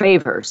for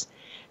favors.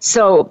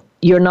 So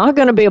you're not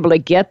going to be able to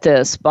get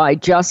this by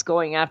just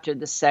going after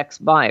the sex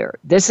buyer.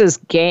 This is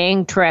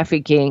gang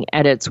trafficking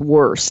at its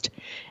worst.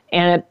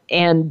 And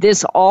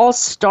this all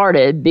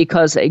started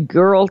because a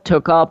girl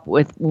took up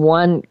with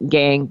one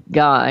gang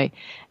guy,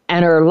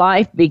 and her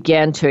life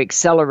began to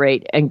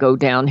accelerate and go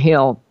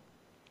downhill.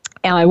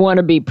 And I want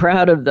to be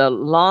proud of the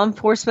law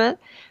enforcement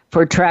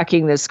for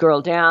tracking this girl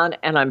down,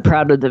 and I'm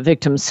proud of the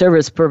victim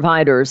service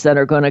providers that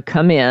are going to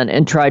come in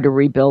and try to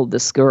rebuild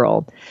this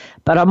girl.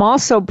 But I'm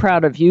also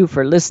proud of you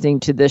for listening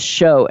to this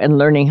show and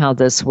learning how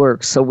this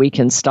works so we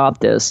can stop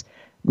this.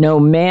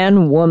 No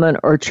man, woman,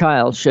 or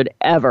child should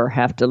ever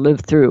have to live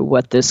through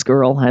what this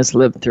girl has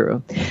lived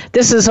through.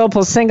 This is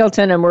Opal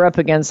Singleton, and we're up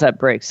against that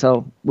break,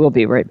 so we'll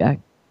be right back.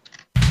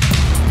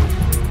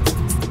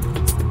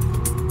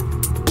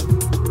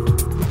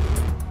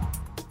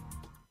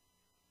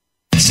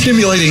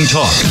 Stimulating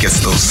talk. It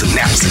gets those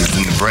synapses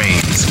in the brain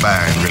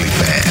firing really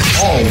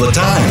fast. All the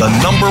time. The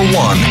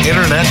 #1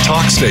 internet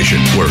talk station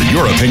where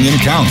your opinion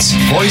counts.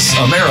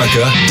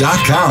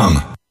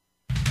 VoiceAmerica.com.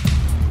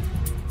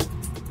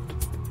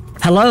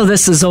 Hello,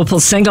 this is Opal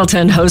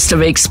Singleton, host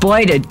of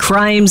Exploited: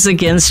 Crimes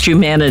Against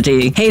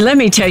Humanity. Hey, let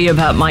me tell you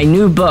about my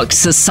new book,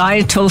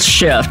 Societal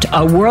Shift: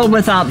 A World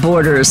Without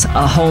Borders,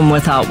 A Home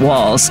Without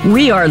Walls.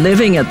 We are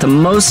living at the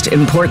most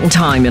important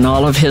time in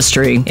all of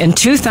history. In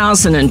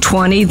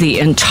 2020, the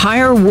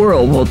entire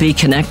world will be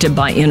connected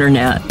by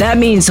internet. That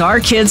means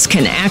our kids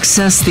can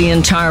access the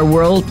entire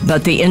world,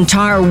 but the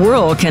entire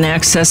world can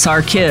access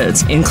our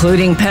kids,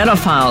 including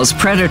pedophiles,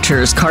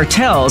 predators,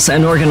 cartels,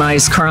 and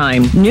organized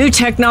crime. New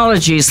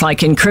technologies like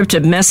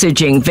encrypted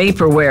messaging,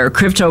 vaporware,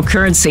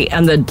 cryptocurrency,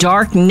 and the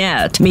dark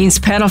net means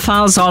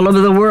pedophiles all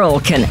over the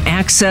world can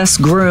access,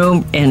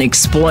 groom, and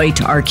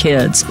exploit our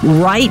kids.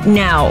 Right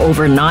now,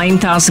 over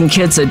 9,000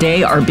 kids a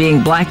day are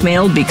being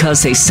blackmailed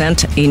because they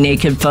sent a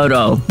naked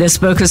photo. This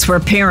book is for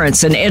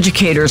parents and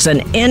educators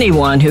and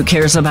anyone who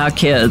cares about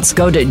kids.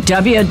 Go to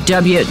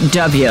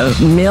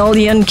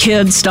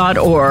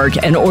www.millionkids.org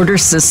and order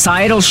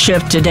Societal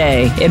Shift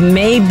today. It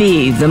may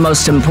be the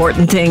most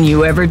important thing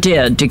you ever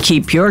did to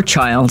keep your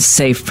child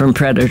safe from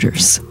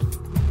predators.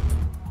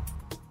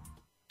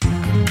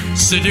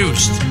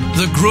 Seduced,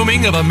 The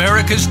Grooming of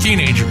America's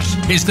Teenagers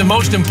is the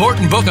most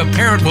important book a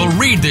parent will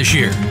read this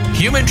year.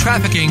 Human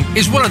trafficking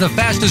is one of the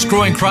fastest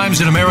growing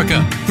crimes in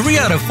America. 3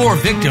 out of 4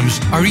 victims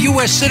are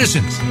U.S.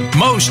 citizens.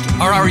 Most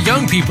are our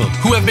young people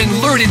who have been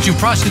lured into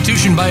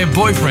prostitution by a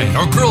boyfriend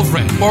or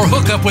girlfriend or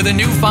hook up with a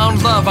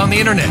newfound love on the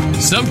internet.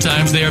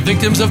 Sometimes they are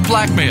victims of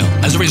blackmail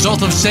as a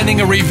result of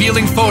sending a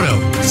revealing photo.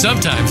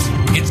 Sometimes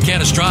it's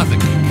catastrophic.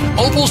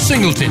 Opal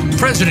Singleton,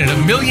 president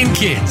of Million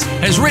Kids,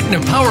 has written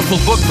a powerful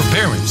book for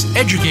parents,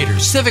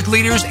 educators, civic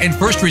leaders, and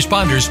first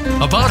responders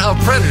about how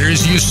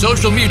predators use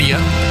social media,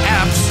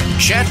 apps,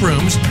 chat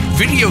rooms,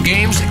 video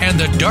games, and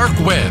the dark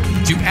web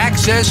to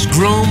access,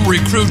 groom,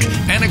 recruit,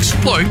 and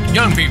exploit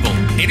young people.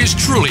 It is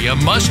truly a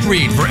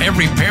must-read for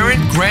every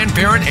parent,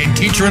 grandparent, and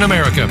teacher in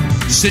America.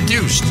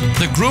 Seduced,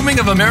 The Grooming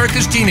of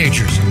America's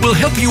Teenagers will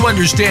help you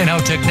understand how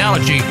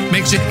technology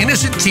makes an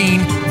innocent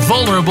teen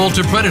vulnerable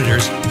to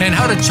predators and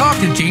how to talk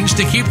to teens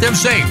to keep them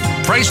safe.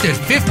 Priced at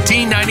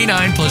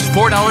 $15.99 plus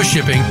 $4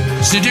 shipping,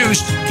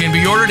 Seduced can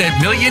be ordered at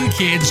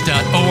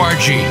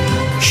millionkids.org.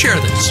 Share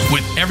this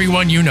with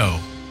everyone you know.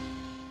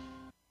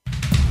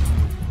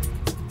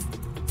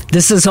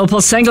 This is Opal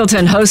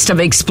Singleton, host of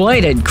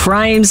Exploited,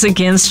 Crimes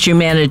Against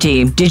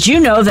Humanity. Did you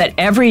know that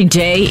every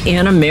day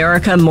in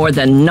America, more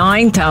than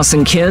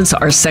 9,000 kids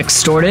are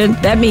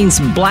sextorted? That means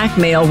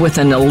blackmail with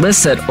an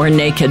illicit or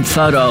naked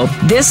photo.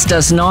 This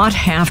does not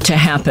have to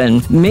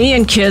happen.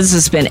 Million Kids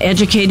has been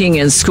educating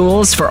in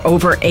schools for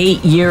over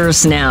 8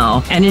 years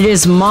now, and it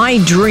is my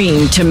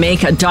dream to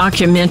make a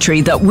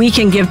documentary that we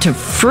can give to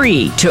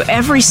free to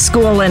every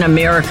school in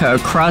America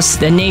across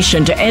the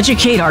nation to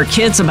educate our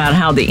kids about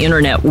how the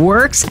internet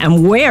works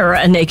and where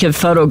a naked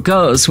photo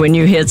goes when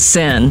you hit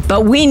send.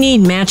 But we need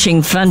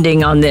matching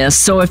funding on this,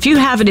 so if you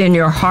have it in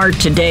your heart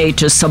today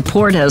to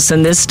support us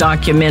in this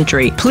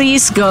documentary,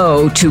 please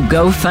go to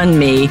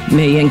GoFundMe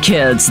Million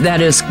Kids.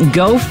 That is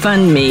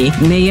GoFundMe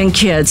Million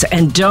Kids,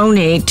 and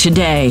donate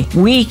today.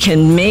 We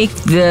can make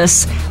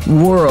this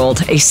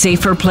world a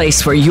safer place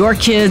for your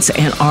kids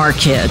and our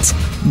kids.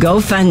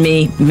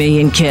 GoFundMe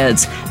Million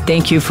Kids.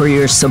 Thank you for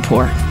your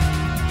support.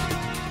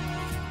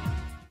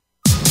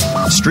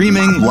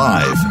 Streaming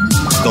live,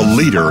 the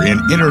leader in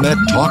Internet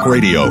Talk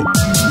Radio,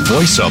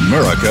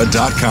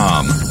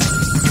 VoiceAmerica.com.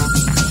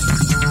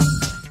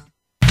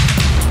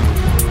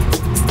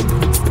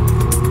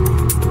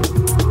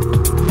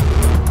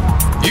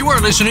 You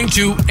are listening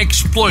to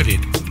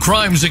Exploited,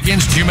 Crimes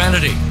Against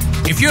Humanity.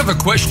 If you have a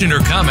question or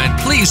comment,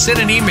 please send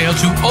an email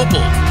to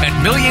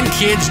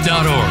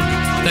opal@millionkids.org.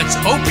 That's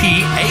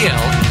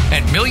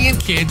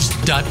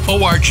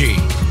OPAL@millionkids.org.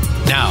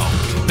 Now,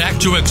 back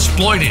to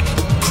Exploited,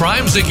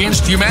 Crimes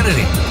Against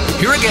Humanity.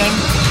 Here again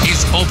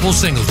is Opal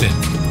Singleton.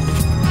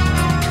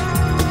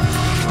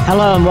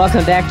 Hello and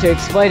welcome back to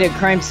Exploited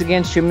Crimes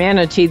Against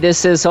Humanity.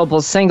 This is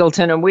Opal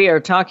Singleton, and we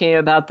are talking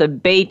about the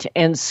bait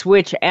and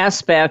switch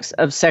aspects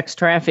of sex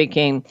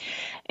trafficking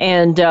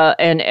and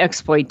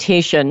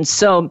exploitation.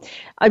 So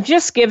I've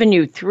just given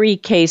you 3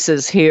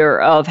 cases here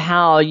of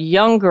how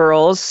young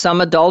girls,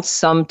 some adults,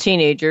 some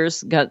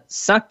teenagers, got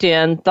sucked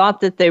in, thought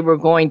that they were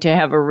going to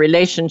have a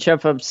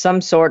relationship of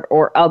some sort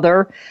or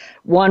other.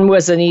 One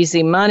was an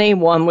easy money.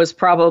 One was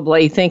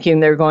probably thinking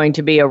they're going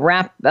to be a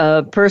rap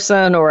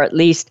person, or at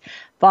least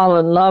fall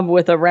in love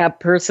with a rap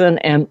person.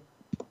 And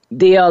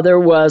the other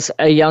was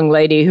a young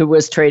lady who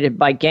was traded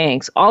by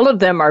gangs. All of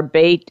them are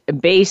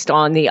based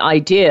on the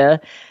idea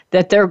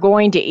that they're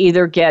going to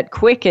either get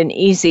quick and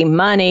easy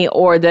money,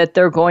 or that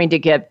they're going to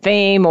get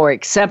fame or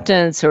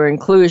acceptance or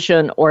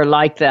inclusion or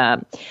like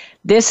that.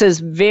 This is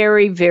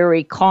very,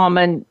 very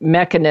common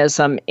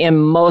mechanism in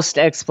most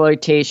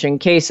exploitation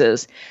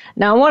cases.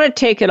 Now, I want to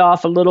take it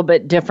off a little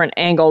bit different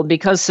angle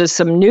because there's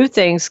some new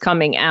things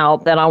coming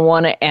out that I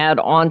want to add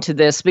on to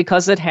this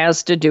because it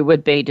has to do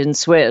with bait and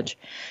switch.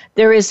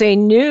 There is a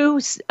new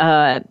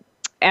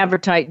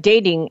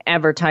dating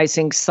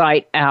advertising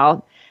site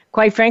out.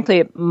 Quite frankly,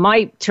 it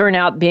might turn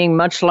out being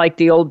much like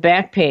the old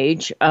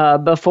Backpage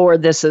before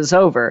this is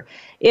over.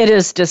 It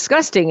is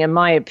disgusting, in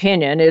my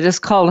opinion. It is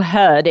called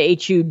HUD,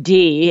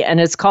 H-U-D, and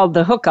it's called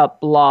the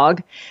Hookup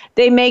Blog.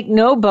 They make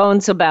no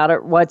bones about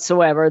it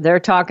whatsoever. They're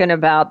talking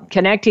about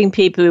connecting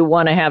people who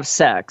want to have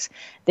sex.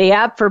 The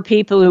app for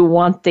people who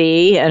want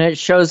and it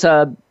shows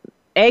a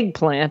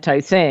eggplant, I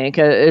think.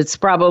 It's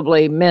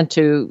probably meant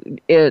to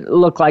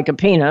look like a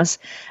penis,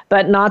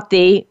 but not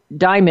the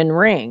diamond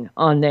ring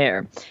on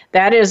there.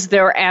 That is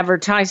their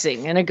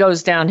advertising, and it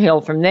goes downhill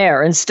from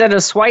there. Instead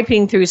of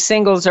swiping through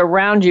singles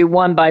around you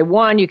one by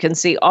one, you can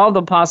see all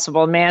the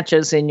possible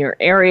matches in your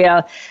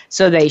area,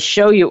 so they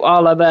show you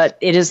all of it.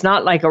 It is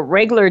not like a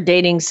regular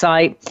dating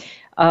site.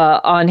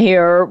 On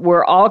here,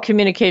 where all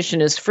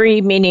communication is free,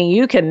 meaning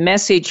you can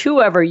message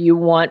whoever you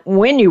want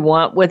when you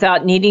want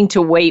without needing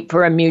to wait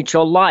for a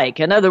mutual like.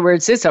 In other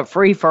words, it's a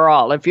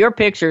free-for-all. If your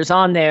picture's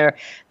on there,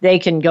 they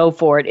can go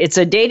for it. It's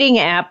a dating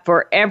app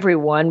for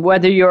everyone,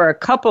 whether you're a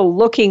couple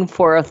looking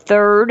for a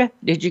third.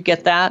 Did you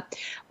get that?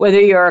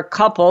 Whether you're a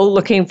couple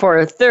looking for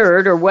a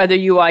third, or whether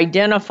you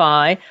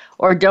identify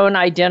or don't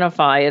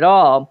identify at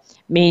all,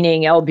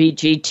 meaning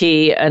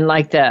LBGT and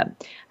like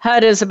that.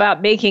 HUD is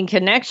about making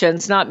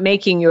connections, not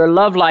making your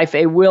love life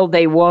a will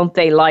they, won't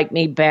they, like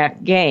me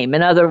back game.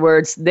 In other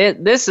words,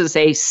 this is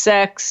a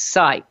sex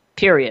site,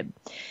 period.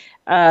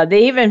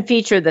 They even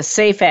feature the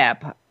Safe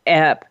app.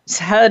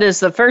 HUD is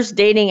the first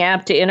dating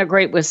app to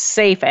integrate with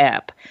Safe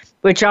app,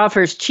 which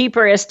offers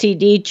cheaper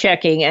STD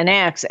checking and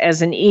acts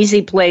as an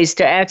easy place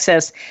to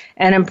access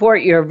and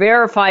import your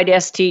verified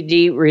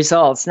STD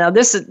results. Now,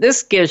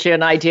 this gives you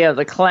an idea of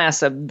the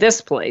class of this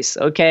place,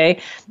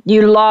 okay?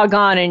 You log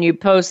on and you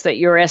post that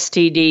you're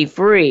STD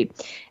free.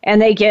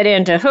 And they get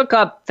into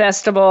hookup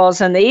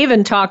festivals, and they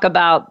even talk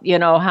about,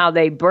 how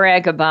they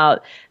brag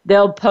about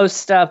they'll post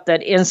stuff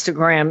that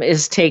Instagram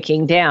is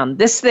taking down.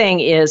 This thing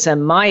is,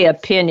 in my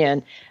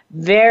opinion,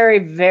 very,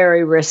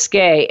 very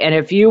risque. And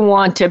if you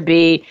want to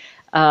be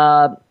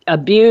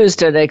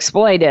abused and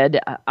exploited,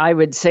 I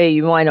would say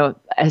you want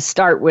to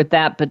start with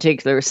that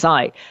particular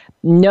site.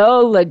 No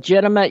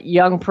legitimate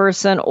young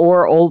person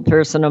or old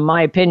person, in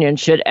my opinion,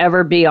 should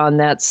ever be on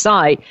that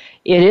site.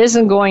 It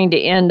isn't going to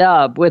end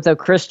up with a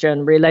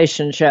Christian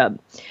relationship.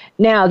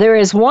 Now, there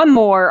is one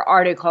more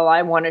article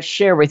I want to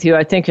share with you.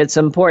 I think it's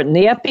important.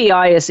 The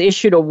FBI has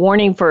issued a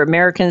warning for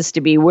Americans to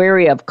be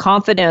wary of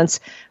confidence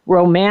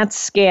romance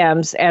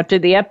scams after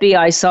the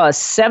FBI saw a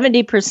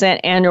 70%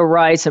 annual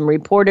rise in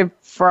reported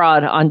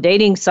fraud on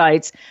dating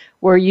sites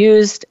were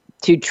used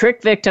to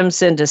trick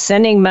victims into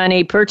sending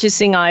money,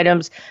 purchasing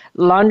items,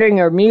 laundering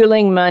or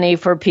muling money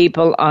for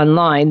people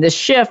online. The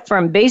shift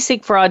from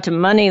basic fraud to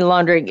money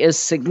laundering is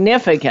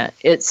significant,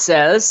 it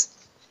says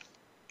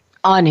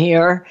on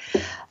here,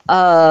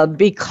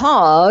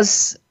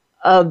 because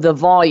of the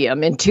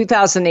volume. In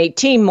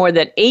 2018, more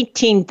than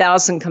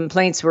 18,000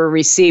 complaints were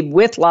received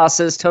with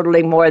losses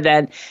totaling more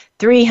than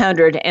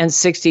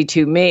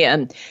 $362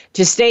 million.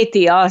 To state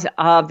the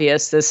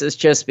obvious, this is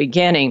just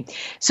beginning.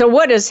 So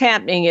what is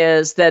happening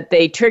is that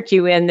they trick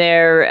you in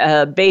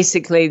there.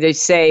 Basically, they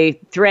say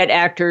threat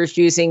actors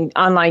using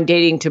online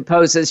dating to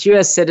pose as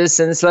U.S.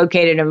 citizens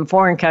located in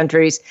foreign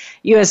countries,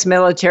 U.S.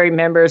 military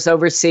members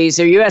overseas,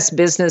 or U.S.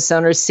 business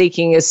owners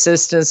seeking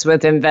assistance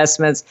with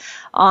investments,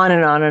 on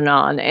and on and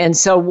on. And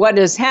so what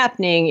is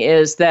happening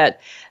is that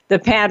the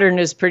pattern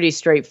is pretty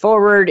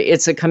straightforward.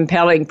 It's a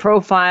compelling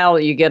profile.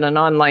 You get an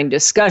online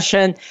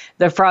discussion.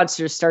 The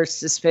fraudster starts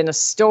to spin a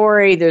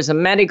story. There's a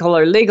medical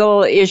or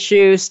legal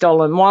issue,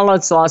 stolen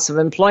wallets, loss of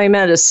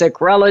employment, a sick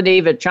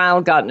relative, a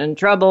child gotten in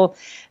trouble.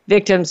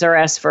 Victims are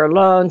asked for a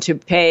loan to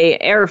pay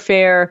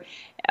airfare,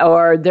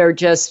 or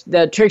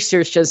the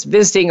trickster's just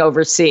visiting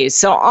overseas.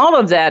 So all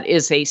of that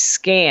is a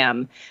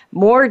scam.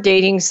 Most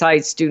dating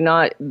sites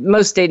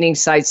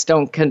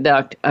don't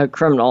conduct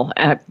criminal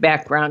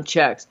background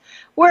checks.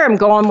 Where I'm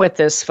going with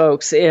this,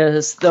 folks,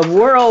 is the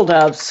world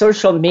of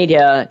social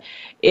media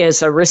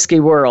is a risky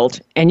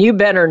world, and you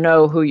better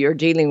know who you're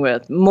dealing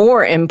with.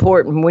 More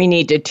important, we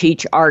need to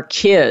teach our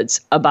kids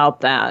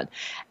about that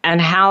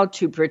and how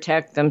to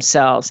protect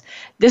themselves.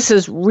 This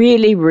is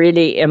really,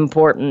 really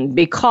important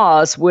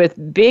because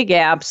with big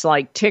apps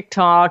like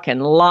TikTok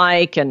and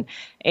Live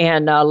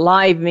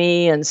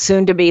Me and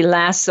soon to be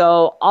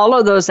Lasso, all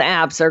of those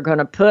apps are going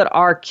to put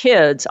our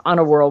kids on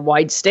a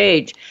worldwide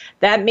stage.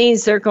 That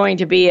means they're going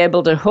to be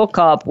able to hook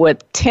up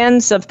with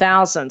tens of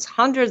thousands,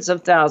 hundreds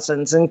of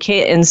thousands, and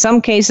in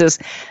some cases,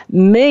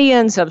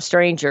 millions of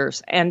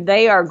strangers. And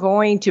they are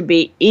going to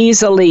be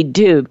easily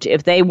duped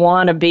if they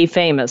want to be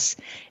famous,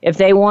 if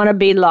they want to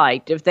be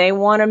liked, if they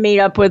want to meet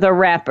up with a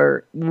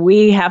rapper.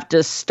 We have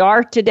to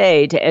start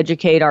today to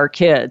educate our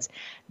kids.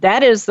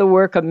 That is the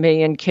work of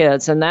Million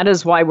Kids, and that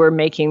is why we're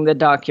making the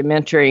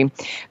documentary.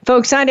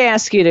 Folks, I'd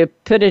ask you to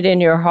put it in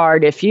your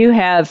heart. If you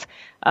have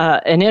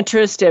an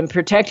interest in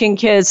protecting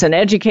kids and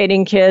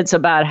educating kids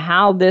about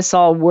how this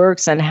all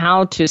works and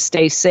how to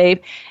stay safe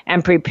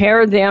and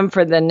prepare them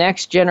for the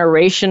next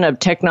generation of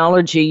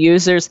technology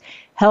users,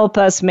 help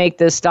us make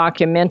this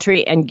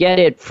documentary and get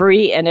it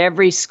free in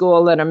every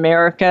school in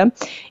America.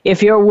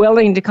 If you're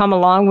willing to come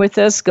along with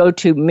us, go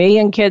to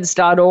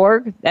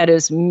millionkids.org. That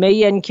is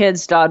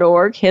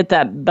millionkids.org. Hit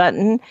that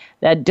button,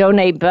 that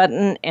donate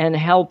button, and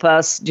help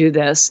us do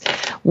this.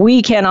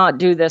 We cannot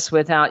do this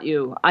without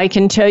you. I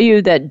can tell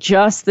you that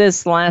just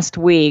this last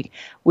week,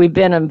 we've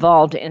been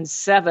involved in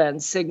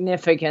 7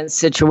 significant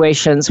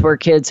situations where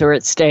kids are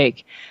at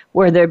stake,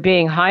 where they're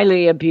being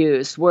highly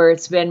abused, where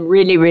it's been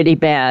really, really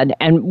bad.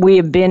 And we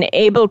have been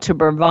able to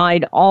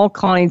provide all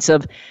kinds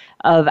of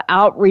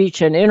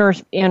outreach and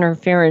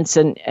interference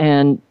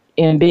and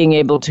in being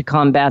able to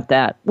combat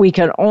that. We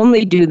can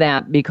only do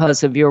that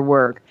because of your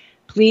work.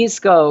 Please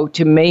go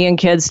to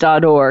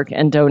millionkids.org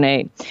and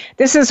donate.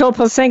 This is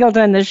Opal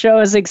Singleton. The show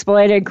is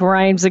Exploited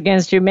Crimes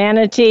Against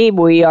Humanity.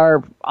 We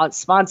are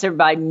sponsored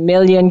by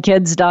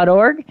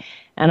millionkids.org.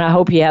 And I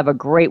hope you have a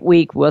great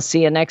week. We'll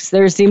see you next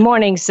Thursday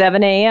morning,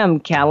 7 a.m.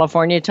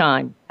 California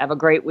time. Have a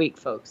great week,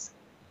 folks.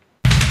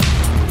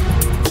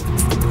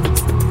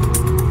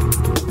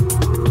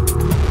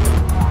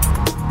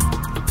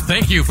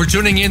 Thank you for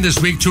tuning in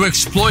this week to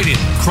Exploited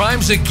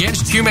Crimes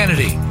Against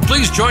Humanity.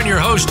 Please join your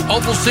host,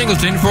 Opal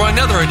Singleton, for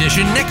another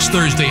edition next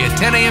Thursday at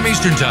 10 a.m.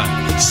 Eastern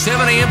Time,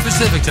 7 a.m.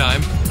 Pacific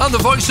Time on the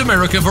Voice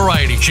America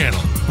Variety Channel.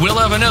 We'll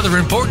have another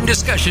important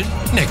discussion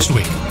next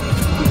week.